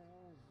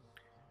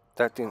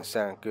 That didn't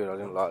sound good, I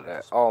didn't like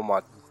that. Oh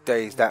my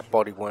days, that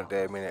body weren't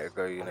there a minute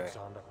ago, you know.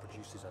 Alexander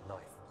produces a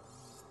knife.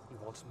 He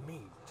wants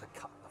me to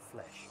cut the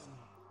flesh.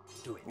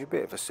 Do it. You're a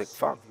bit of a sick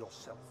fuck. Save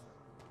yourself.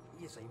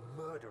 He is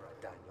a murderer,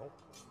 Daniel.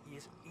 He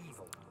is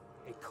evil.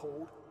 A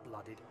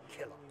cold-blooded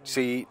killer.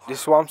 See,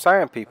 this is what I'm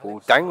saying,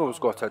 people. Daniel's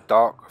got a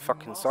dark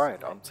fucking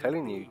side. I'm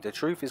telling you, the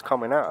truth is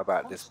coming out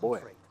about this boy.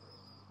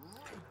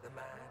 Take the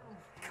man,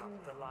 cut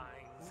the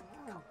lines,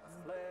 cut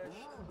the flesh,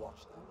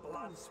 watch the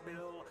blood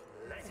spill,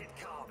 let it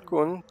come. Go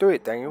on, do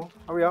it, Daniel.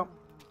 Hurry up.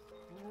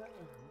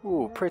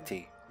 Ooh,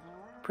 pretty.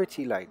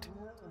 Pretty light.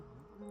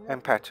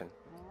 And pattern.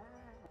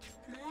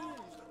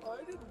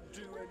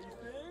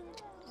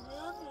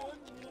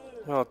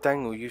 Oh,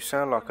 Daniel, you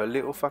sound like a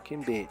little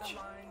fucking bitch.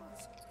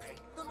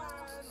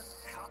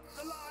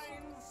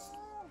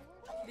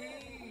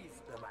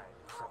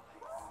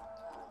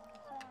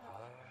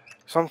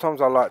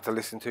 Sometimes I like to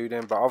listen to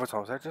them, but other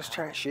times they just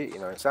chat shit, you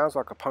know. It sounds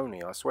like a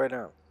pony, I swear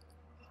down.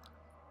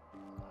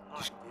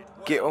 Just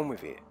get on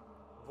with it.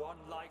 One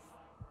life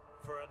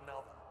for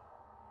another.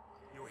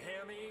 You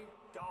hear me,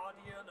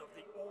 guardian of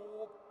the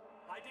orb?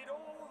 I did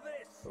all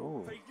this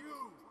Ooh. for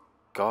you.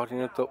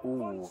 Guardian of the Now,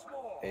 Orb, once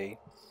more, eh?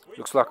 we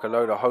Looks like a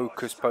load of draw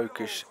hocus shackles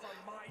pocus from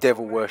my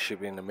devil domain.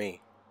 worshipping to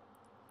me.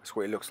 That's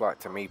what it looks like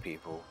to me,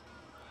 people.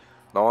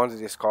 No wonder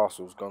this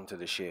castle's gone to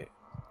the shit.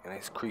 And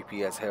it's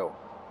creepy as hell.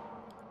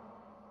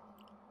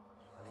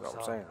 You know what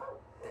I'm saying?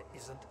 There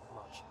isn't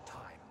much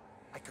time.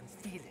 I can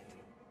feel it.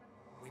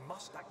 We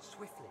must act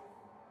swiftly.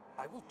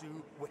 I will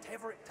do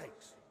whatever it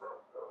takes.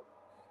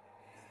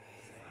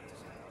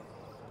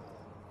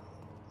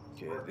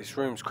 Yeah, this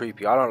room's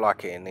creepy. I don't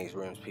like it in these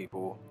rooms,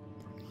 people.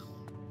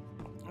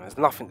 There's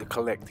nothing to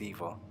collect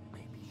either.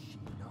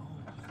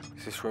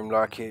 Is this room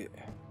like it?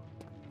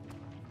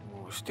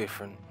 Oh, it's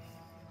different.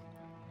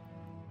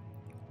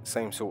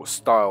 Same sort of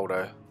style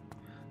though.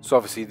 So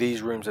obviously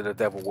these rooms are the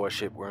devil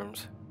worship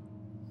rooms.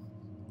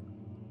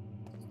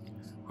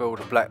 Where all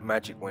the black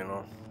magic went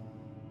on.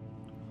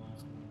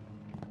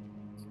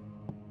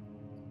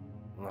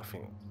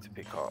 Nothing to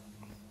pick up.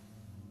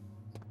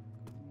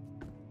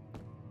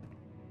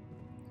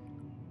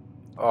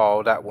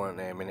 Oh, that weren't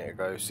there a minute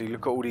ago. See,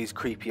 look at all these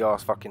creepy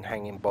ass fucking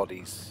hanging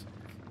bodies.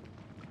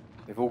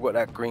 They've all got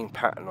that green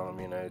pattern on them,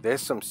 you know.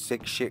 There's some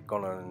sick shit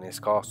going on in this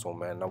castle,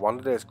 man. No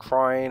wonder there's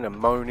crying and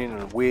moaning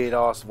and weird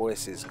ass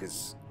voices,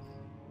 because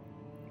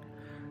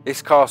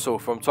this castle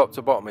from top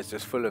to bottom is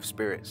just full of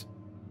spirits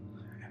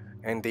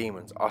and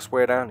demons. I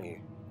swear down to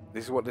you.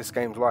 This is what this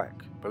game's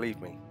like, believe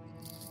me.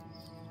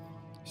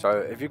 So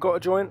if you've got a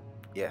joint,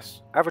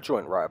 yes, have a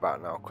joint right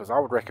about now, because I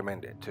would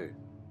recommend it too.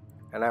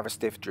 And have a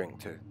stiff drink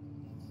too.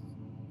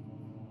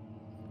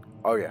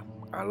 Oh yeah,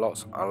 and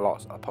lots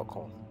of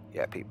popcorn.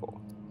 Yeah, people.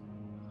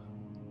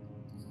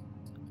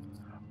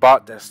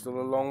 But there's still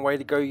a long way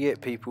to go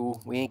yet,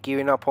 people. We ain't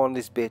giving up on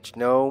this bitch.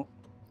 No,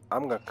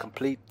 I'm gonna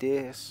complete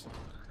this.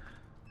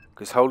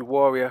 Because Holy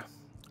Warrior,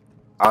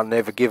 I'll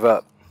never give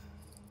up.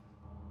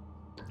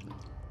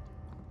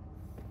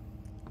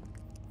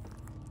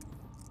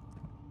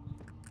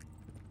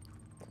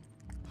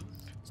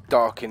 It's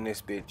dark in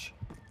this bitch.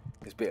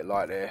 There's a bit of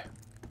light there.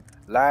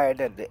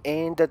 Light at the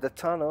end of the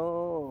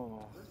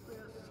tunnel.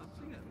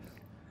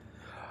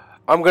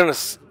 I'm gonna.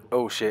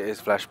 Oh shit,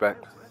 it's flashback.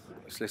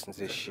 Let's listen to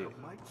this shit.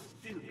 Might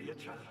still be a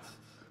chance.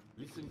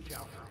 Listen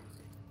carefully.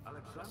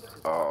 Alexander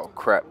is Oh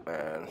crap, man.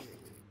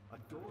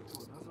 a door to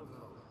another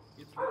world.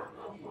 It's where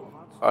he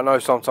wants I know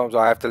sometimes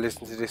I have to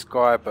listen to this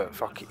guy, but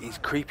fuck it, he's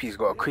creepy. He's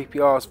got a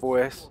creepy ass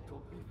voice.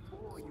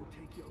 before you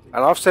take your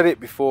And I've said it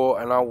before,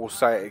 and I will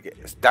say it again.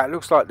 That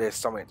looks like there's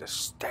something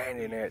just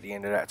standing there at the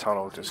end of that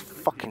tunnel, just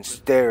fucking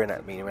staring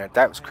at me, man.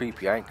 That was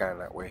creepy. I ain't going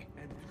that way.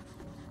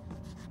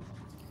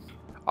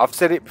 I've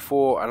said it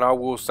before, and I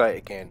will say it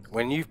again.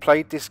 When you've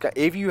played this game,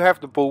 if you have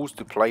the balls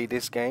to play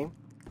this game,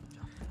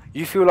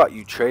 you feel like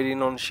you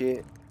treading on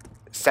shit.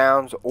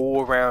 Sounds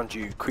all around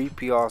you,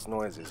 creepy ass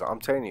noises. I'm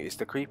telling you, it's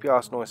the creepy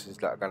ass noises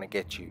that are gonna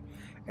get you.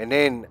 And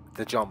then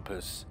the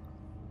jumpers.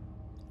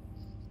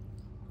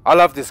 I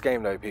love this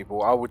game though,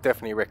 people. I would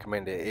definitely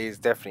recommend it. It is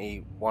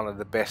definitely one of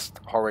the best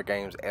horror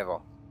games ever.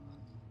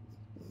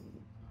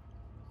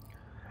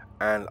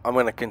 And I'm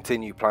gonna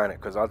continue playing it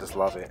because I just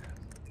love it.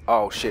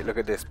 Oh shit, look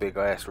at this big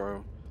ass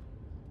room.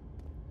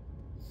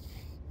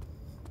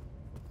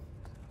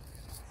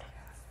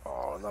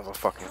 Oh, another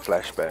fucking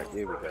flashback.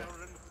 Here we go.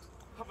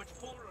 How much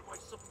more am I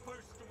supposed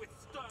to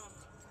withstand?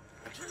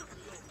 Kill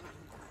me!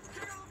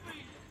 Kill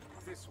me!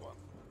 This one,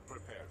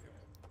 prepare him.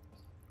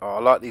 Oh, I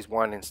like these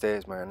winding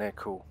stairs, man. They're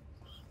cool.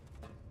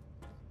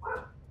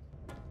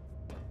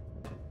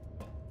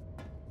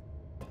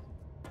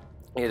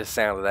 Hear the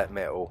sound of that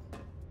metal.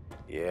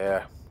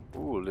 Yeah.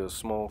 Ooh, a little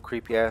small,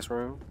 creepy ass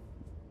room.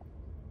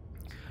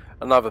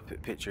 Another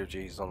picture of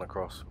Jesus on the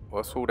cross.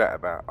 What's all that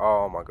about?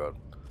 Oh my god.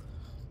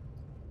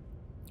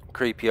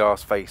 Creepy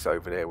ass face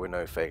over there with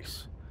no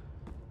face.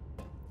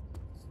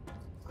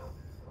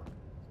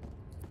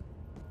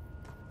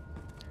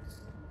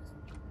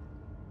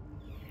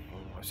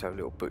 Let's have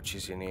little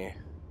butchers in here.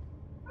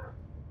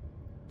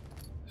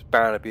 There's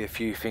bound to be a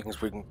few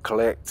things we can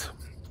collect.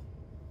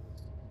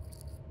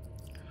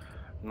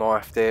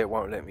 Knife there, it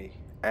won't let me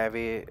have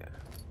it.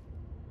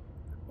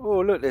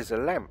 Oh look, there's a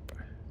lamp.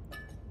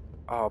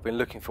 Oh, I've been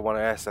looking for one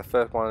of those. The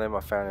first one of them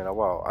I found in a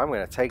while. I'm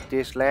gonna take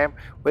this lamp.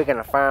 We're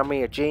gonna find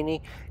me a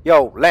genie.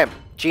 Yo, lamp,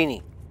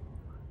 genie,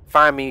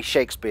 find me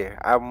Shakespeare.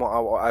 I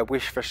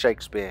wish for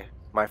Shakespeare,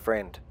 my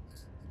friend.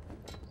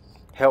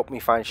 Help me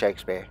find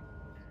Shakespeare.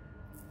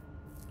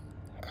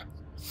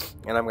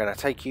 And I'm gonna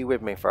take you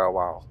with me for a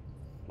while.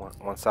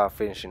 Once I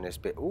finish in this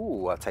bit.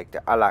 Ooh, I'll take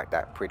that. I like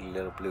that pretty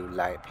little blue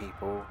light,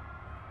 people.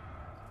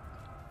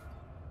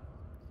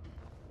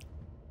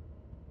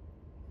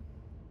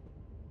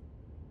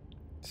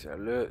 So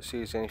look,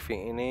 see if there's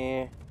anything in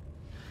here.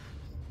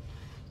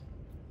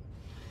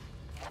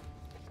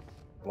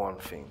 One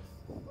thing.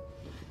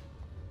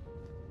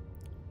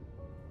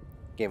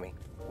 Gimme.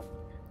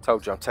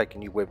 Told you I'm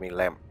taking you with me,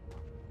 lamp.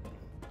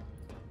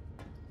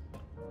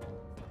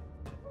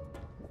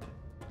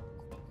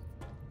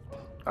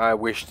 I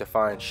wish to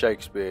find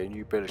Shakespeare, and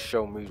you better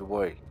show me the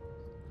way.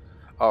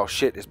 Oh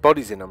shit, there's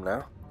bodies in them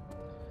now.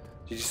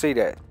 Did you see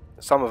that?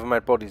 Some of them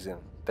had bodies in.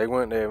 They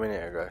weren't there a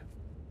minute ago.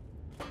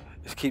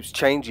 It keeps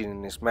changing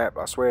in this map,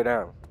 I swear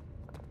down.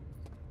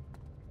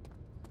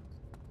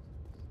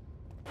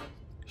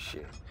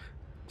 Shit.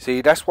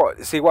 See, that's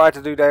what. See what I had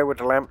to do there with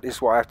the lamp? This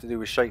is what I have to do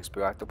with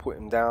Shakespeare. I have to put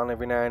him down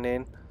every now and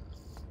then.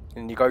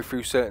 And you go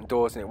through certain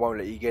doors and it won't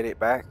let you get it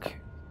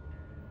back.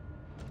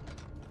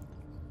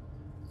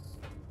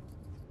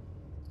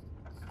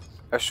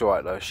 That's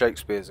alright though.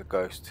 Shakespeare's a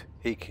ghost.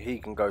 He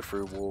can go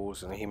through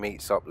walls and he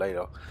meets up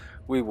later.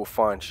 We will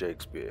find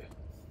Shakespeare.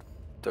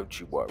 Don't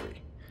you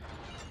worry.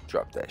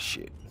 Drop that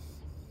shit.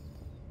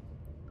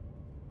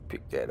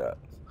 Pick that up.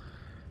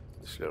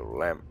 This little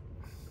lamp.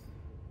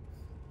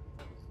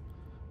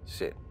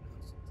 Sit.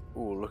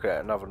 Ooh, look at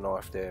that, another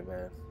knife there,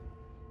 man.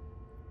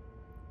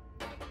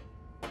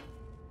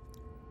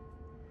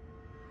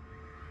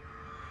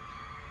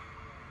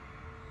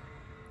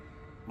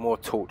 More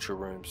torture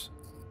rooms.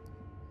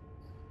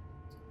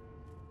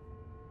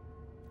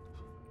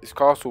 This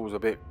castle was a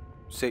bit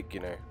sick, you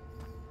know.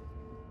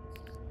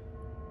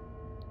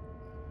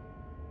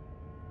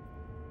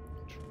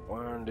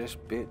 Wind this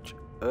bitch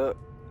up.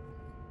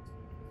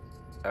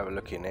 Have a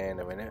look in there in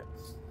a minute.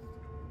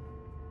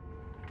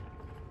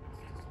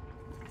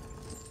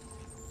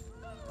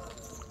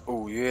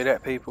 Oh, you hear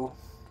that, people?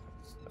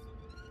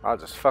 I'll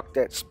just fuck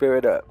that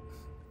spirit up.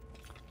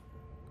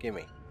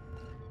 Gimme.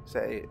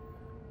 Say it.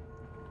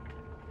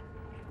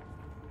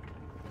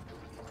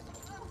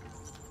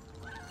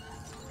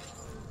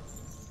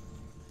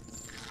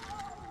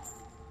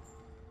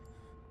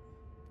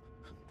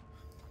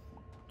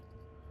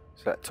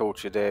 So that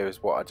torture there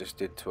is what I just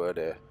did to her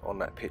there on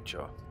that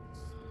picture.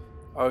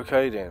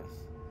 Okay then.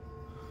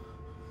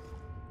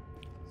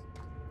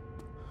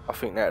 I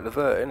think that'll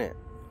avert, innit?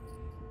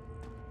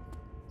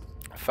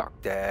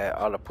 Fuck that,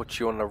 I'd have put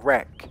you on the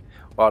rack.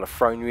 Or I'd have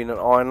thrown you in an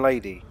Iron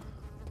Lady.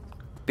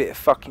 Bit of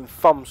fucking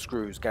thumb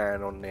screws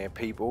going on there,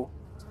 people.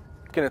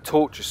 Gonna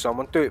torture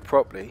someone, do it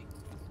properly.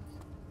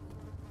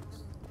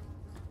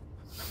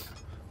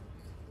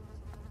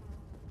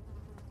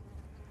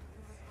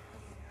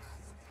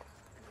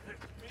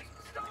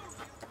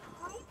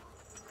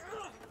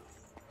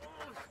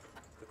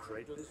 The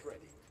cradle is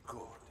ready. Good.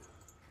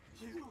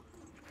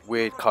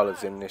 Weird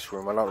colours in this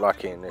room. I don't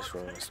like it in this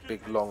room. It's a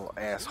big long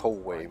ass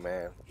hallway,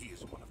 man. He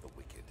is one of the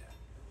wicked.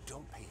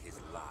 Don't pay his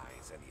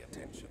lies any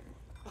attention.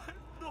 I'm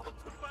not a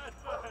bad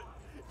man.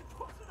 It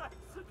was an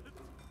accident.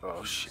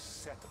 Oh He shit.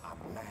 set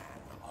a man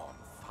on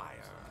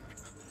fire.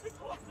 It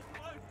wasn't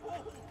my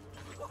fault.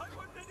 Why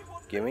would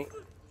anyone Gimme.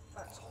 listen?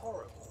 That's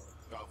horrible.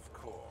 Of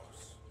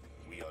course.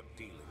 We are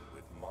dealing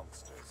with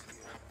monsters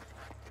here.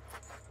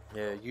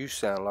 Yeah, you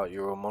sound like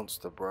you're a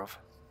monster, bruv.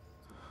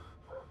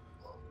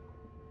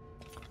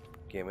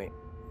 Gimme.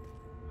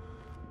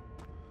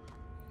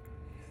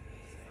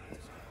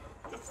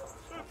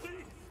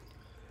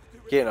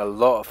 Getting a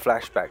lot of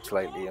flashbacks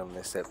lately on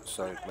this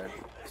episode, man.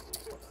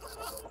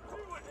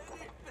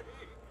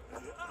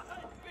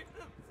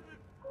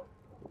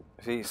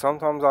 See,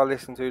 sometimes I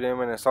listen to them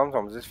and then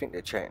sometimes I just think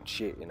they're chatting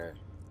shit, you know.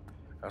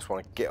 I just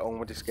want to get on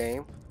with this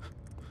game.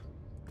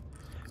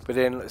 But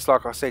then, it's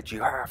like I said,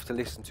 you have to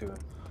listen to them.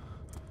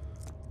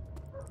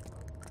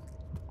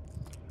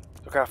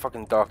 Look how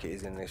fucking dark it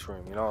is in this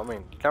room, you know what I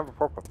mean? You can have a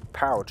proper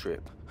power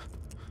trip.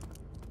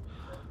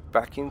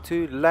 Back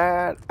into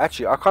light.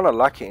 Actually, I kind of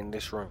like it in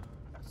this room.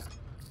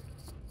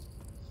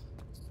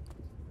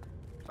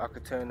 I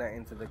could turn that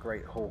into the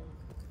Great Hall.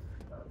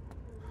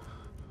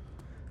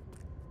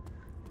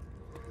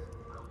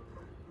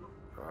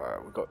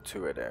 Alright, we got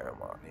two of them.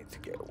 I need to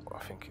get, I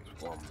think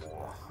it's one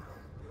more.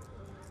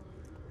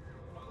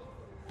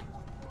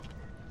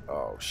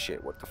 Oh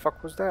shit, what the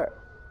fuck was that?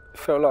 It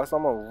felt like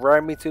someone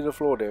ran me to the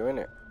floor there,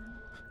 innit?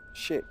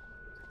 Shit.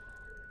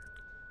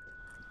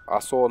 I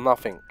saw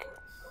nothing.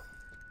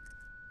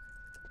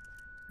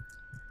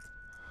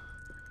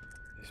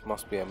 This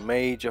must be a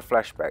major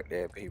flashback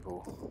there,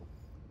 people.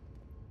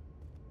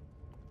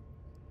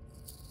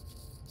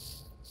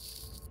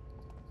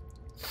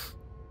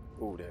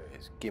 Oh, there it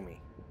is. Gimme.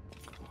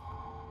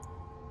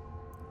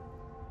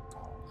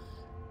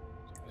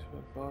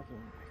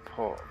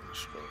 Part of the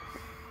screen.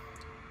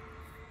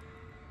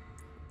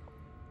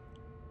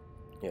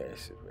 Yeah,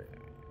 this is where.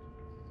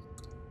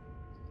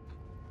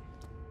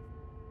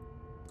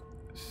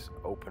 Let's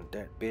open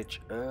that bitch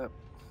up.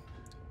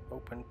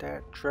 Open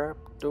that trap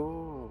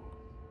door.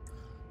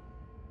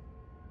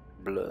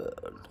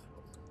 Blood.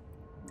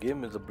 Give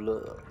me the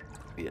blood,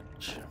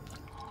 bitch.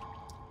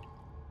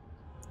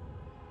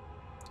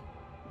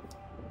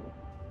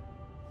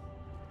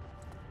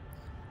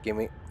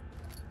 Gimme.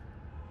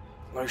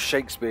 No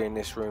Shakespeare in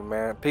this room,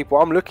 man. People,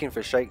 I'm looking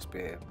for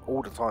Shakespeare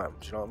all the time.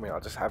 Do you know what I mean? I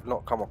just have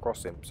not come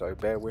across him, so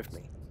bear with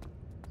me.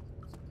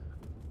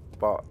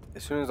 But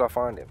as soon as I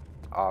find him,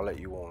 I'll let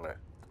you all know.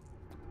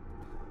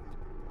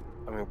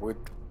 I mean,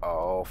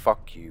 oh,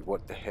 fuck you.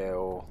 What the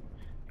hell?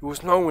 You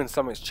always know when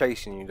something's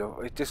chasing you,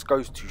 though. It just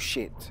goes to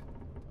shit.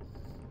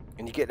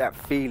 And you get that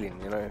feeling,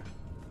 you know.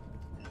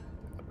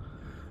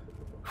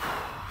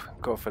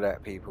 God for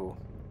that, people.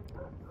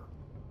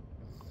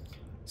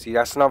 See,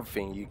 that's another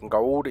thing. You can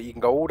go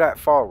all that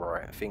far,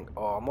 right? And think,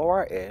 oh, I'm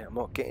alright here. I'm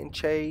not getting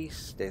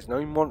chased. There's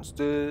no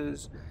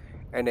monsters.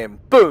 And then,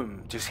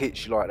 boom, just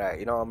hits you like that.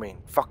 You know what I mean?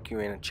 Fuck you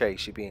in a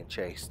chase. You're being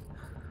chased.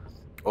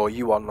 Or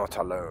you are not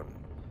alone.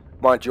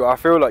 Mind you, I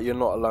feel like you're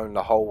not alone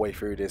the whole way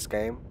through this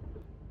game.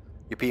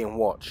 You're being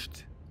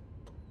watched.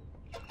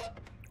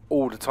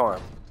 All the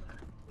time.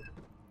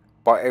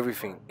 By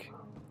everything.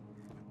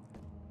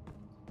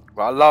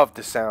 But I love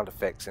the sound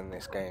effects in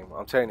this game.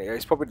 I'm telling you,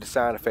 it's probably the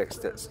sound effects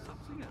that's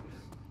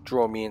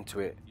draw me into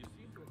it.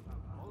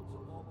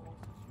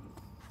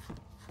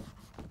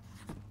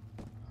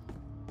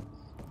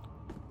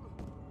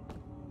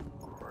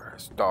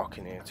 It's dark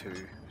in here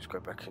too. Let's go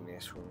back in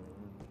this room.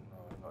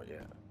 No, not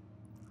yet.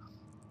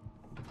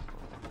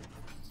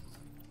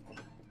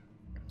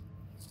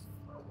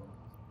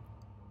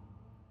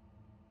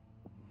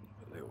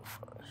 A little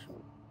flash.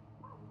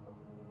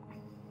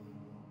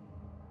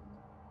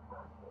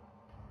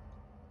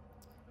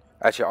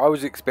 Actually, I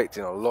was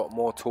expecting a lot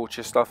more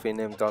torture stuff in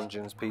them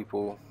dungeons,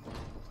 people.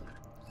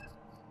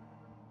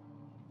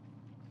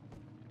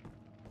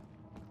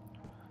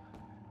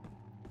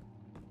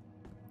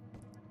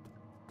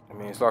 I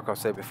mean, it's like I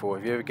said before,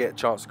 if you ever get a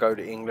chance to go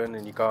to England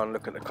and you go and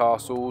look at the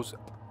castles,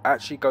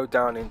 actually go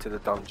down into the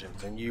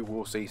dungeons and you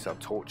will see some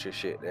torture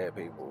shit there,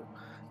 people.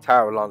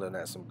 Tower of London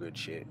has some good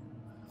shit.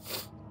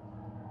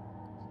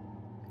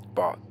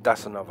 But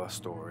that's another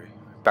story.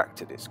 Back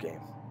to this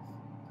game.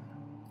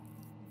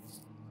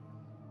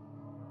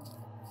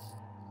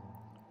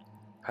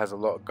 Has a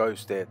lot of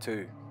ghosts there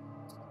too.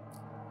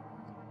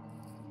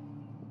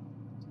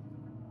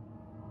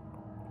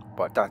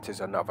 But that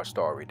is another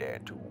story there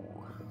too.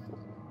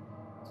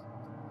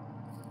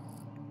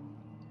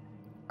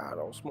 I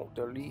don't smoke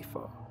the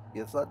leafer.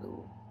 Yes I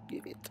do.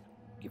 Give it.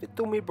 Give it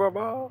to me,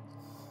 brother.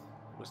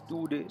 Let's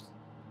do this.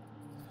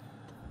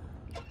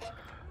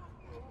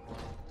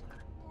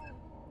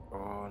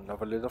 Oh,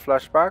 another little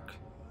flashback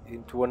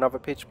into another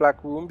pitch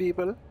black room,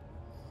 people.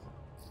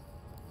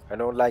 I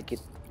don't like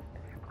it.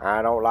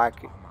 I don't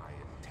like it.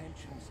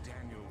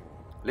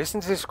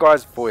 Listen to this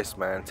guy's voice,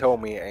 man. Tell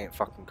me it ain't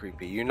fucking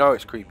creepy. You know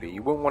it's creepy.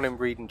 You wouldn't want him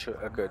reading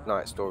a good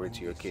night story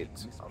to your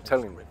kids. I'm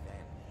telling you.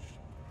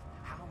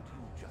 How do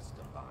you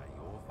justify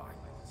your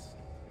violence?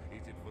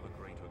 Is it for the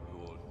greater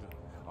good?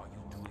 Are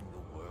you doing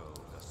the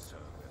world a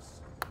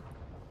service?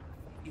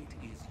 It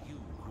is you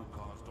who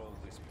caused all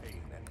this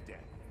pain and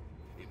death.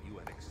 If you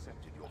had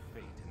accepted your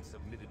fate and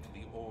submitted to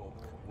the orb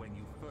when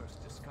you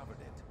first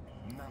discovered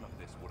it, none of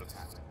this would have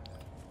happened.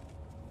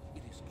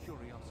 It is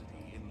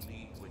curiosity in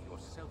league with your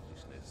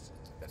selfishness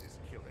that is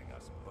killing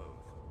us both.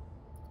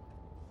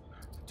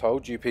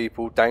 Told you,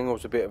 people.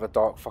 Daniel's a bit of a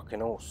dark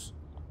fucking horse.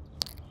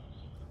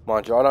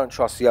 Mind you, I don't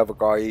trust the other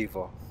guy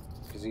either.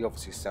 Because he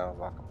obviously sounds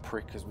like a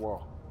prick as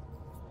well.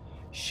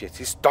 Shit,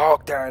 it's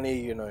dark down here,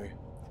 you know.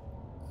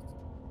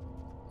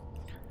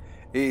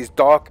 It is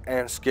dark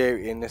and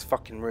scary in this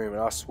fucking room.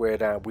 And I swear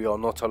down, we are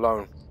not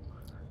alone.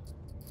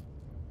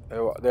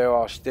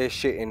 There's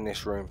shit in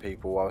this room,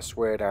 people. I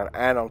swear down.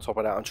 And on top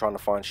of that, I'm trying to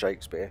find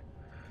Shakespeare.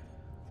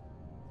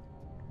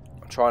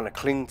 I'm trying to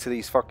cling to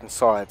these fucking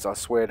sides. I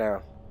swear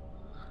down.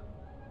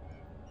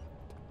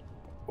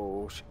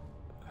 Oh shit.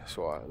 That's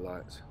alright,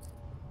 lights.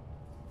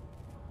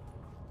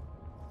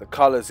 The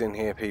colours in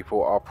here,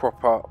 people, are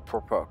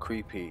proper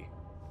creepy.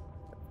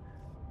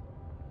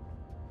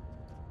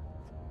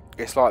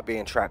 It's like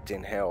being trapped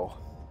in hell.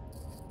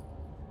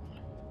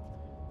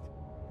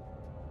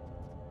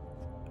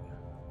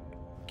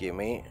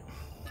 Gimme.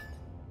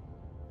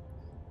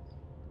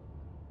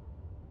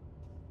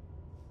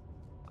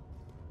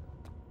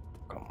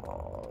 Come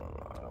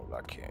on, I don't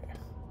like it.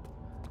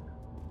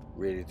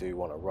 Really do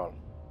want to run.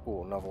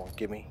 Oh, another one.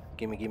 Gimme.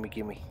 Gimme, gimme,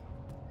 gimme.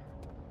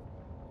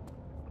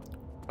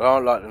 I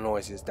don't like the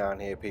noises down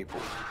here, people.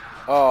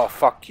 Oh,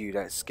 fuck you.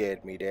 That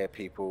scared me there,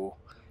 people.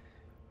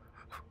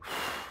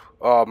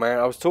 Oh, man.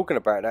 I was talking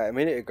about that a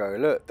minute ago.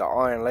 Look, the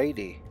Iron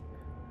Lady.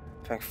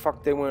 Thank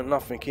fuck there weren't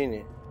nothing in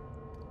it.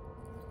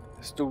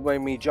 It still made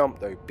me jump,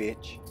 though,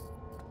 bitch.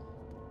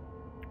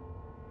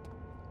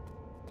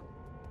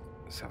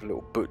 Let's have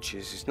little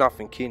butchers. There's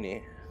nothing in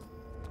it.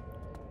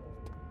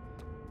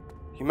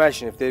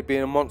 Imagine if there'd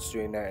been a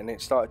monster in that and it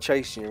started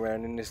chasing you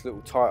around in this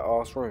little tight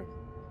ass room.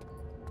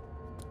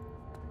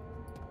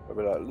 I'd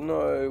be like,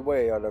 no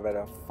way, I'd have had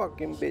a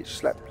fucking bitch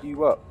slap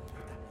you up.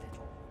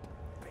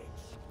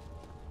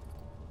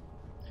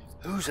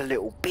 Who's a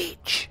little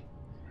bitch?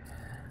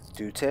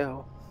 Do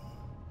tell.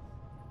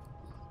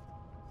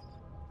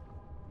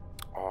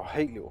 Oh, I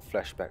hate little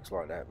flashbacks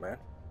like that, man.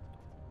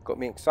 Got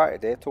me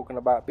excited there talking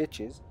about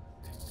bitches.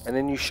 And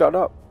then you shut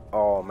up.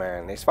 Oh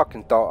man, it's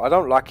fucking dark. I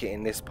don't like it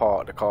in this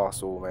part of the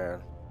castle,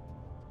 man.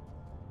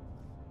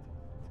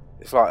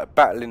 It's like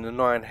battling the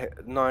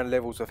nine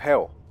levels of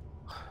hell.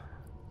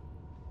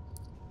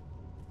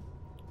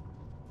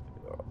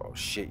 Oh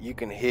shit, you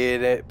can hear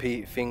that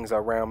things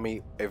around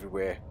me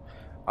everywhere.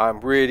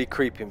 I'm really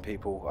creeping,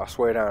 people. I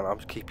swear down, I'm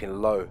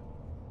keeping low.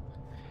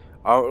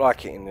 I don't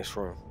like it in this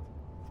room.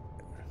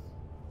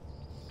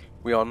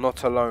 We are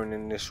not alone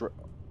in this room.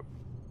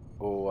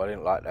 Oh, I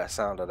didn't like that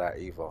sound of that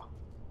either.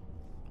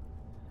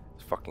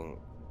 It's fucking...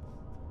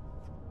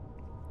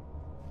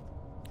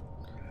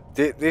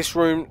 This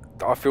room,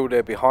 I feel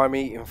they're behind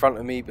me, in front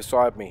of me,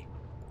 beside me,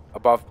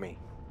 above me.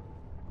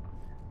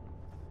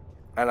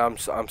 And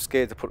I'm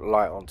scared to put the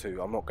light on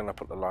too. I'm not going to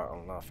put the light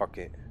on. No, fuck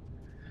it.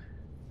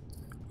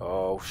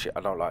 Oh shit,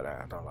 I don't like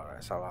that. I don't like that.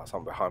 It sounds like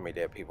something behind me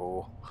there,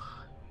 people.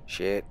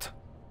 Shit.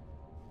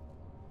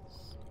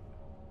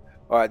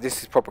 Alright,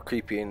 this is proper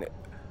creepy, innit?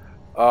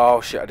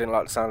 Oh shit, I didn't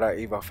like the sound of that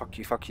either. Fuck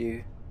you, fuck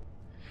you.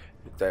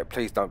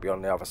 Please don't be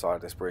on the other side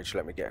of this bridge.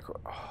 Let me get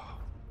across.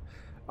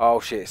 Oh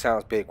shit, it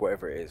sounds big,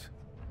 whatever it is.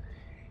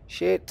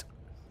 Shit.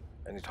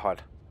 I need to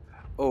hide.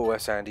 Oh,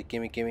 that's Andy.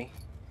 Gimme, gimme.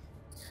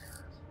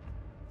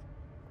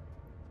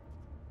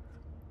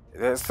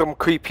 There's some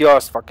creepy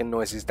ass fucking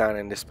noises down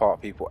in this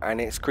part, people.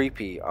 And it's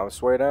creepy. I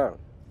swear down.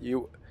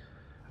 You.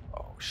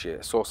 Oh shit,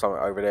 I saw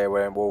something over there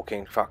where I'm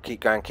walking. Fuck,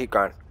 keep going, keep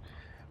going.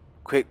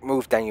 Quick,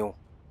 move, Daniel.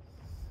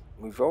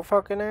 Move your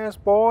fucking ass,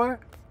 boy.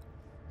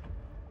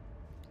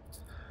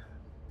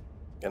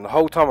 And the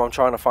whole time I'm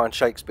trying to find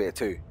Shakespeare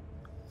too.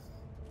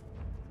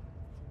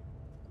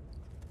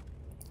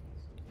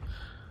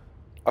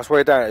 I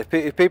swear down,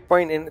 if people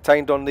ain't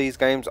entertained on these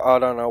games, I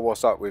don't know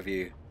what's up with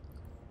you.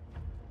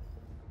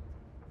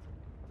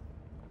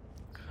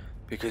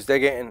 Because they're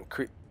getting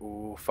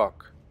ooh,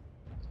 fuck.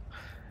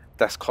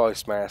 That's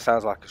close, man. It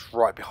sounds like it's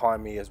right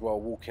behind me as well,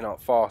 walking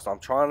up fast. I'm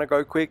trying to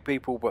go quick,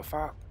 people, but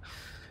fuck.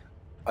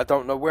 I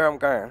don't know where I'm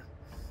going.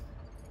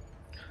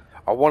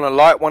 I want to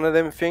light one of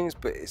them things,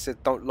 but it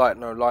said don't light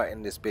no light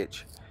in this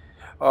bitch.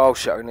 Oh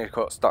shit, I nearly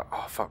got stuck.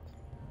 Oh fuck.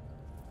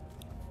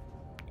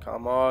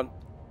 Come on.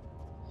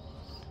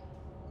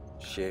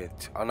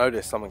 Shit. I know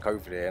there's something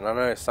over there, and I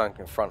know there's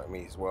something in front of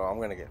me as well. I'm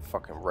going to get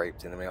fucking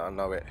raped in a minute. I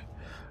know it.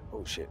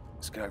 Oh shit.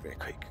 Let's get over here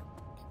quick.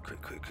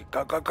 Quick, quick, quick.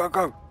 Go, go, go,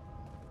 go.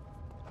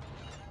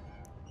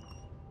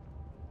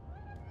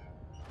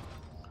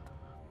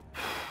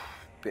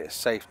 Bit of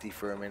safety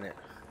for a minute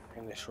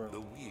in this room.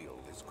 The wheel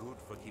is good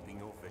for keeping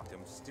your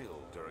victim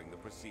still during the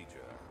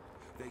procedure.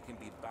 They can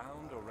be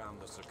bound around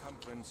the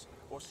circumference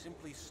or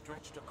simply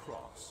stretched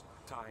across,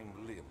 tying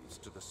limbs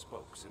to the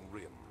spokes and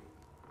rim.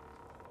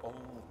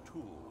 All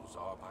tools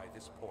are by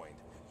this point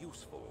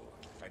useful,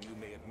 and you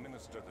may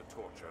administer the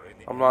torture in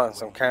I'm lighting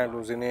some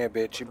candles in here,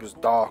 bitch. It was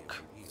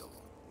dark.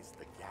 Is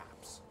the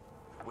gaps.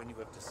 When you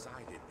have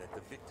decided that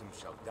the victim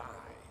shall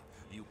die,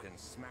 you can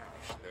smash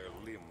their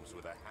limbs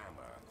with a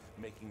hammer,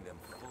 making them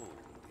fold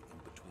in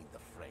between the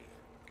frame.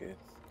 Good.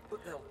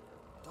 But they'll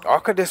How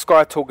could this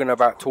guy talking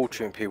about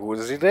torturing people?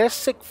 They're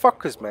sick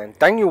fuckers, man.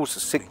 Daniel's a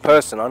sick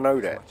person, I know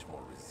that. much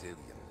more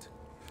resilient.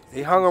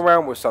 He hung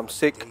around with some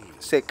sick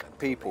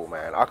people,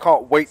 man. I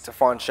can't wait to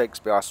find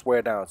Shakespeare, I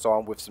swear down. So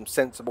I'm with some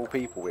sensible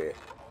people here.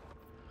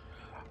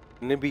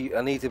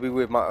 I need to be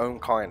with my own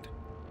kind.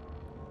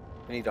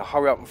 I need to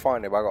hurry up and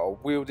find him. I gotta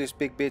wheel this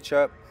big bitch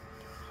up.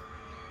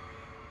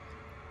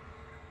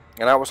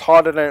 And that was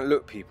harder than it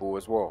looked, people,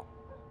 as well.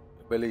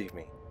 Believe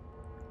me.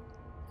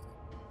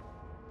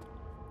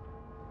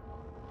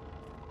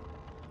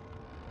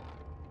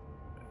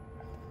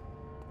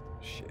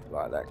 Shit,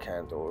 like that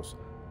candles.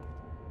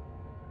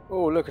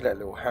 Oh, look at that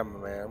little hammer,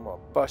 man. I'm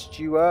gonna bust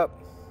you up.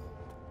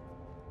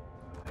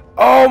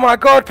 Oh my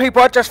god,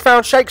 people, I just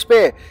found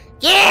Shakespeare.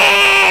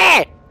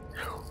 Yeah!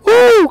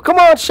 Woo! Come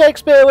on,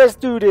 Shakespeare, let's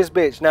do this,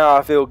 bitch. Now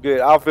I feel good.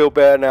 I feel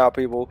better now,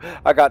 people.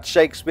 I got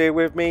Shakespeare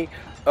with me.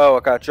 Oh, I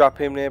gotta drop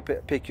him there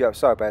and pick you up.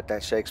 Sorry about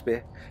that,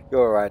 Shakespeare.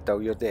 You're alright, though.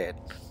 You're dead.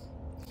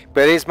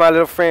 But it's my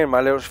little friend.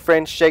 My little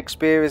friend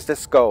Shakespeare is the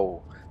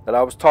skull that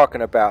I was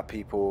talking about,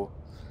 people.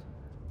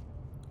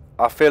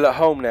 I feel at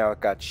home now. I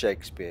got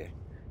Shakespeare.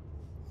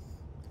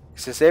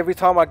 It's just every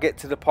time I get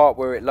to the part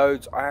where it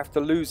loads, I have to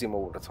lose him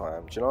all the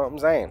time. Do you know what I'm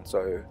saying?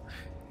 So,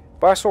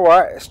 but it's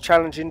alright. It's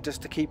challenging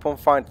just to keep on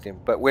finding him.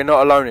 But we're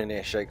not alone in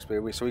here,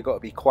 Shakespeare. So we got to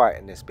be quiet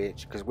in this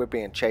bitch because we're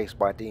being chased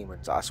by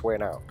demons. I swear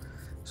now.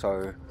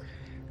 So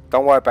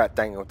don't worry about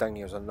Daniel.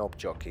 Daniel's a knob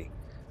jockey.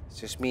 It's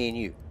just me and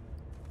you.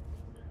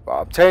 But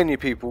I'm telling you,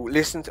 people,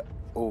 listen to.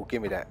 Oh,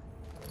 give me that.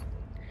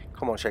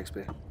 Come on,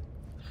 Shakespeare.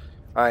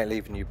 I ain't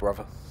leaving you,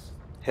 brother.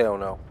 Hell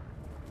no.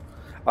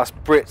 Us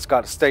Brits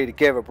got to stay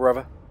together,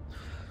 brother.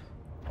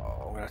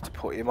 Oh, I'm gonna have to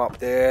put him up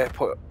there.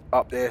 Put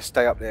up there.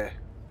 Stay up there.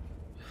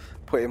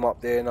 Put him up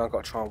there, and I've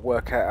got to try and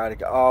work out how to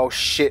get. Oh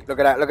shit! Look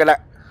at that! Look at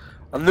that!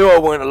 I knew I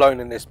weren't alone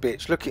in this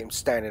bitch. Look at him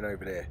standing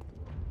over there.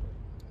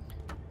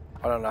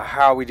 I don't know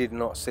how he did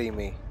not see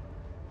me.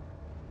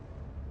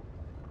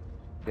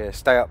 Yeah,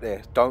 stay up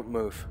there. Don't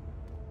move.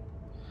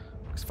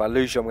 Because if I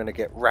lose you, I'm gonna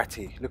get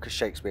ratty. Look at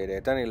Shakespeare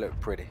there. Don't he look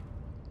pretty?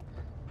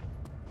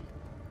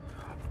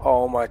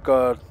 Oh my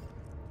god.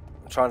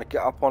 I'm trying to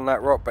get up on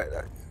that rock, but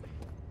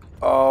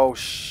oh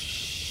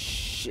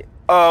shit.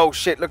 Oh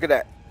shit, look at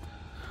that.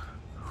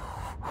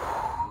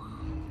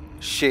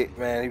 Shit,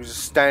 man. He was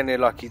just standing there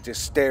like he's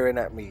just staring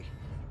at me.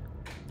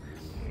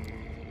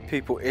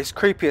 People, it's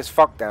creepy as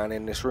fuck down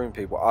in this room,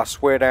 people. I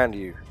swear down to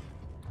you.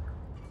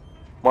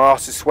 My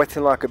ass is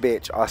sweating like a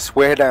bitch. I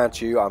swear down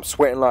to you, I'm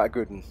sweating like a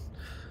good one.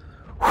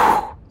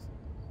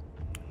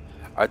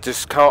 I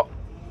just can't.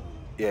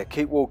 Yeah,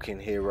 keep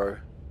walking, hero.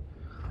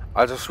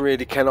 I just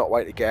really cannot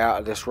wait to get out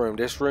of this room.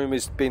 This room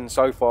has been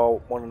so far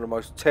one of the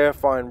most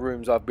terrifying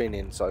rooms I've been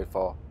in so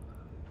far.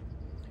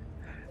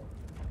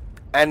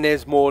 And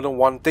there's more than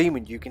one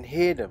demon. You can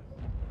hear them.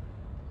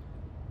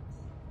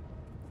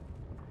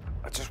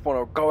 I just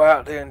want to go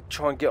out there and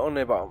try and get on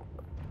there, but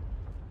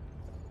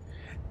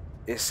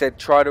it said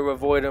try to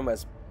avoid them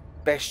as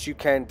best you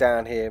can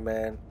down here,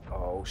 man.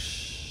 Oh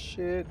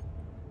shit.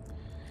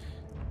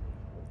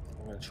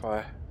 I'm going to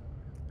try.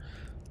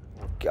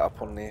 Get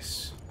up on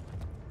this.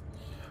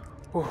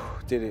 Whew,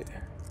 did it.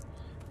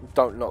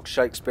 Don't knock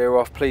Shakespeare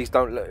off. Please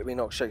don't let me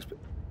knock Shakespeare.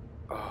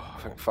 Oh,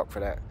 thank fuck for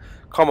that.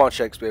 Come on,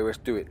 Shakespeare. Let's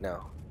do it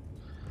now.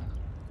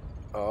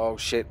 Oh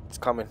shit, it's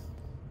coming.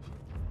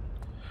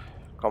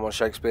 Come on,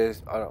 Shakespeare.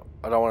 I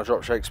don't want to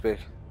drop Shakespeare.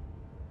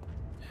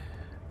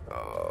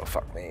 Oh,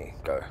 fuck me.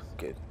 Go.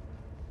 Good.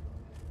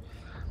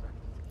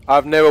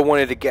 I've never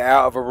wanted to get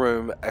out of a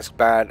room as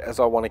bad as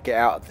I want to get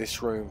out of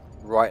this room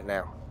right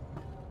now.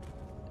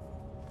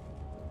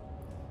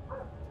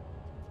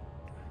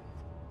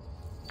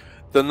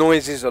 The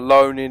noises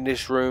alone in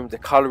this room, the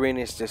colouring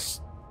is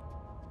just,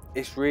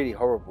 it's really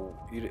horrible.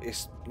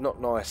 It's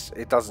not nice.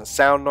 It doesn't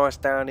sound nice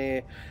down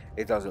here.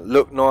 It doesn't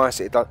look nice.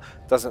 It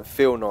doesn't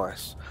feel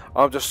nice.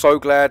 I'm just so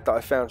glad that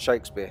I found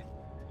Shakespeare.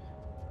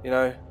 You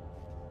know.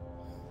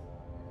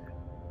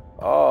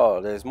 Oh,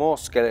 there's more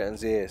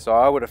skeletons here. So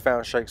I would have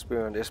found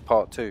Shakespeare in this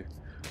part too.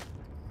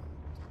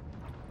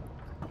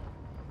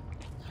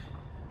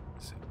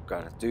 So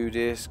gotta do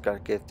this. Gotta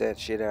get that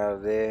shit out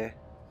of there.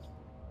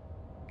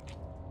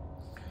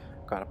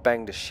 Gotta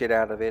bang the shit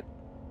out of it.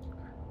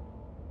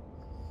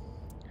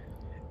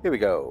 Here we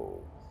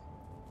go.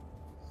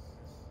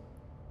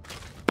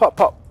 Pop,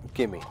 pop.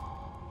 Gimme.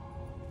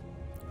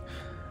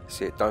 That's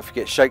it. Don't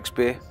forget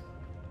Shakespeare.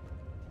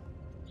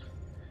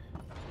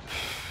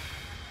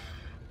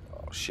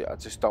 Oh shit, I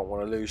just don't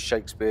want to lose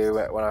Shakespeare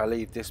when I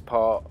leave this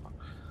part.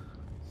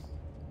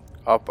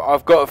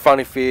 I've got a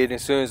funny feeling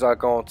as soon as I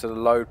go on to the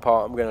load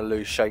part, I'm going to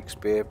lose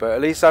Shakespeare. But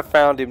at least I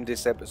found him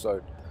this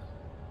episode.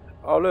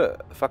 Oh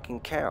look, a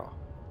fucking cow.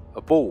 A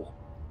bull.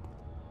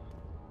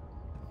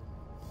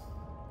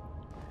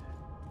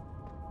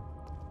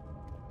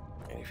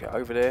 Anything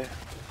over there?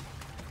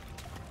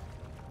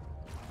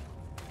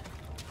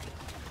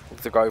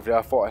 To go over there.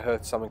 I thought I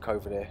heard something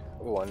over there.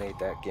 Oh, I need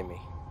that. Gimme.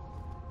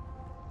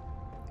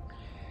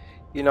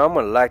 You know, I'm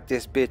gonna light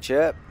this bitch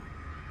up.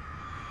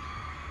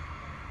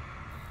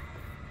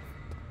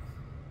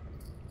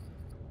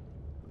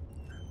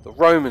 The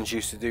Romans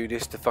used to do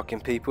this to fucking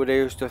people. They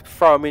used to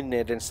throw them in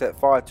there, then set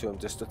fire to them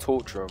just to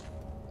torture them.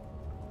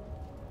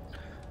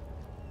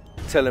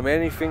 Tell them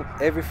anything,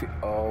 everything.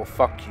 Oh,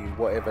 fuck you,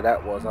 whatever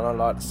that was. I don't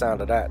like the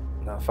sound of that.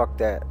 No, fuck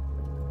that.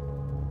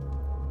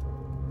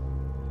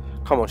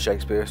 Come on,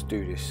 Shakespeare, let's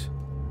do this.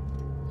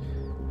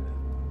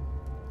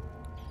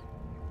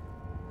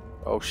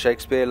 Oh,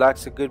 Shakespeare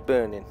likes a good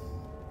burning.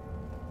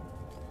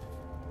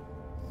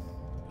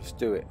 Let's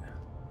do it.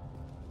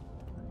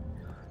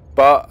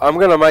 But I'm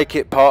going to make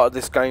it part of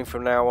this game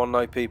from now on,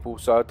 though, people.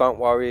 So don't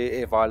worry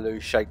if I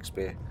lose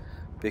Shakespeare.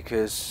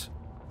 Because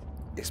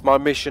it's my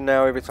mission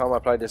now every time I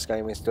play this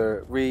game is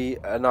to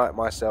reunite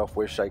myself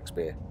with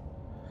Shakespeare.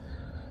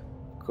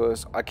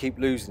 Because I keep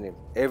losing him.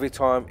 Every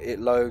time it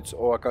loads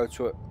or I go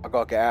to it, I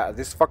got to get out of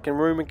this fucking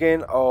room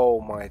again.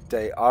 Oh my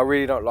day. I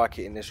really don't like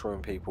it in this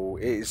room, people.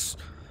 It is...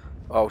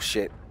 Oh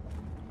shit.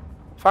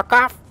 Fuck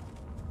off.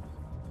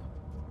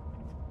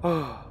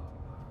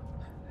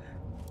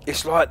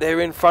 It's like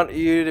they're in front of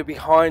you, they're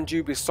behind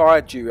you,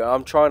 beside you.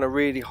 I'm trying to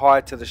really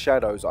hide to the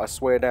shadows, I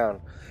swear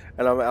down.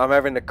 And I'm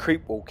having a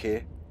creep walk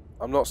here.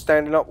 I'm not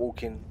standing up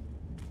walking.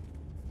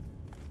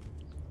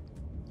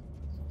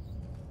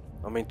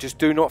 I mean, just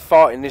do not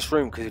fart in this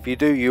room, because if you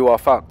do, you are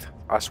fucked.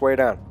 I swear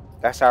down.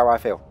 That's how I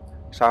feel.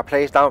 So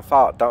please don't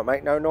fart. Don't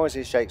make no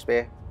noises,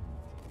 Shakespeare.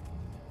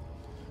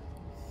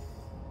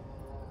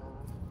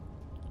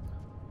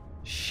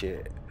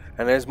 Shit.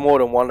 And there's more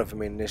than one of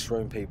them in this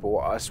room, people.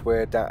 I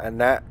swear down. And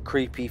that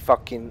creepy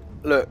fucking...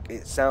 Look,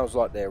 it sounds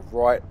like they're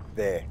right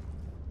there.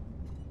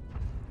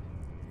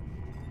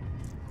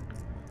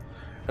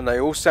 And they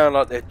all sound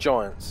like they're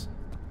giants.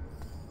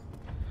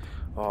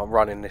 Oh, I'm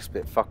running this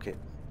bit. Fuck it.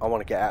 I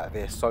want to get out of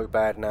here so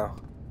bad now.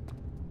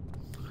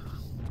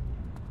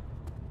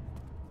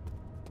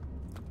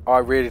 I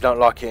really don't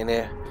like it in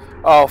here.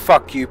 Oh,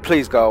 fuck you.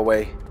 Please go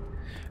away.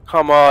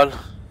 Come on.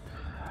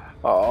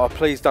 Oh,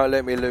 please don't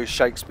let me lose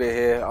Shakespeare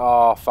here.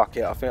 Oh, fuck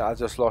it. I think I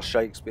just lost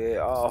Shakespeare.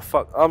 Oh,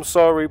 fuck. I'm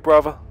sorry,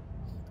 brother.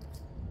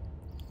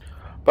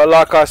 But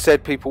like I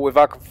said, people, if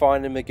I can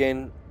find him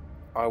again,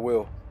 I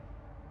will.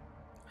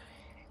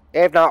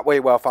 If not, we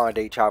will find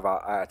each other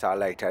at a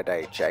later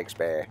date,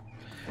 Shakespeare.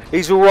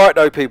 He's alright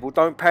though, people.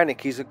 Don't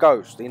panic. He's a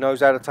ghost. He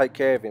knows how to take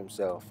care of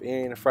himself. He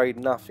ain't afraid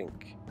of nothing.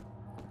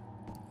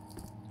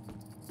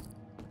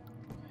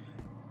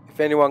 If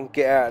anyone can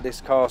get out of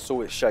this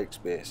castle, it's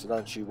Shakespeare. So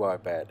don't you worry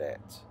about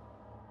that.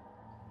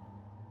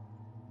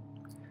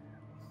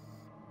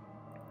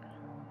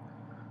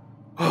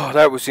 Oh,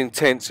 that was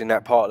intense in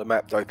that part of the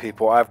map though,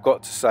 people. I've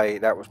got to say,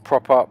 that was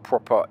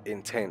proper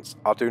intense.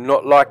 I do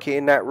not like it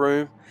in that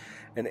room.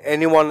 And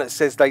anyone that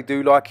says they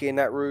do like it in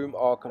that room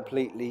are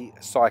completely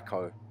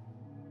psycho.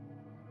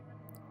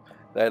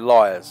 They're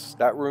liars.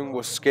 That room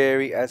was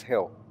scary as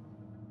hell.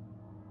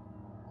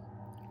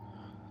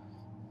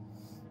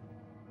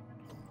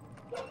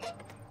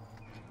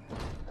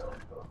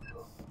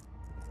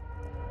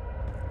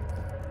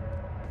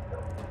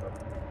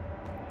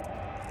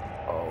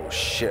 Oh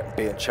shit, I'm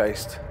being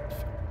chased.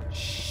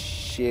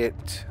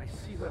 Shit. I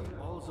see that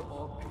all the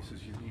ore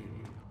pieces you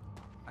need.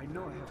 I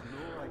know I have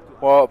no right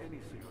to Well, ask anything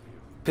of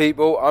you.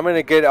 people, I'm going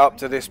to get up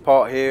to this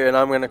part here and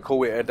I'm going to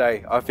call it a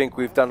day. I think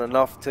we've done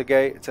enough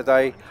today.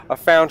 I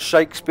found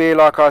Shakespeare,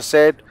 like I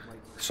said.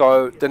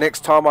 So the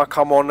next time I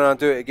come on and I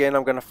do it again,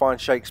 I'm going to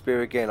find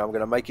Shakespeare again. I'm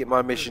going to make it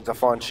my mission to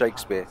find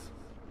Shakespeare.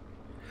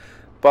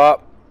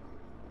 But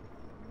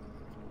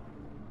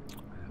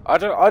I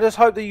just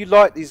hope that you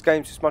like these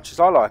games as much as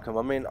I like them.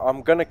 I mean,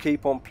 I'm going to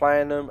keep on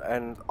playing them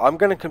and I'm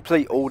going to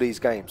complete all these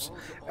games.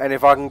 And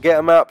if I can get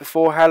them out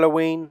before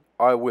Halloween,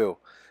 I will.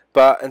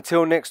 But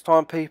until next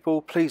time,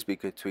 people, please be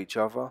good to each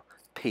other.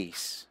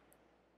 Peace.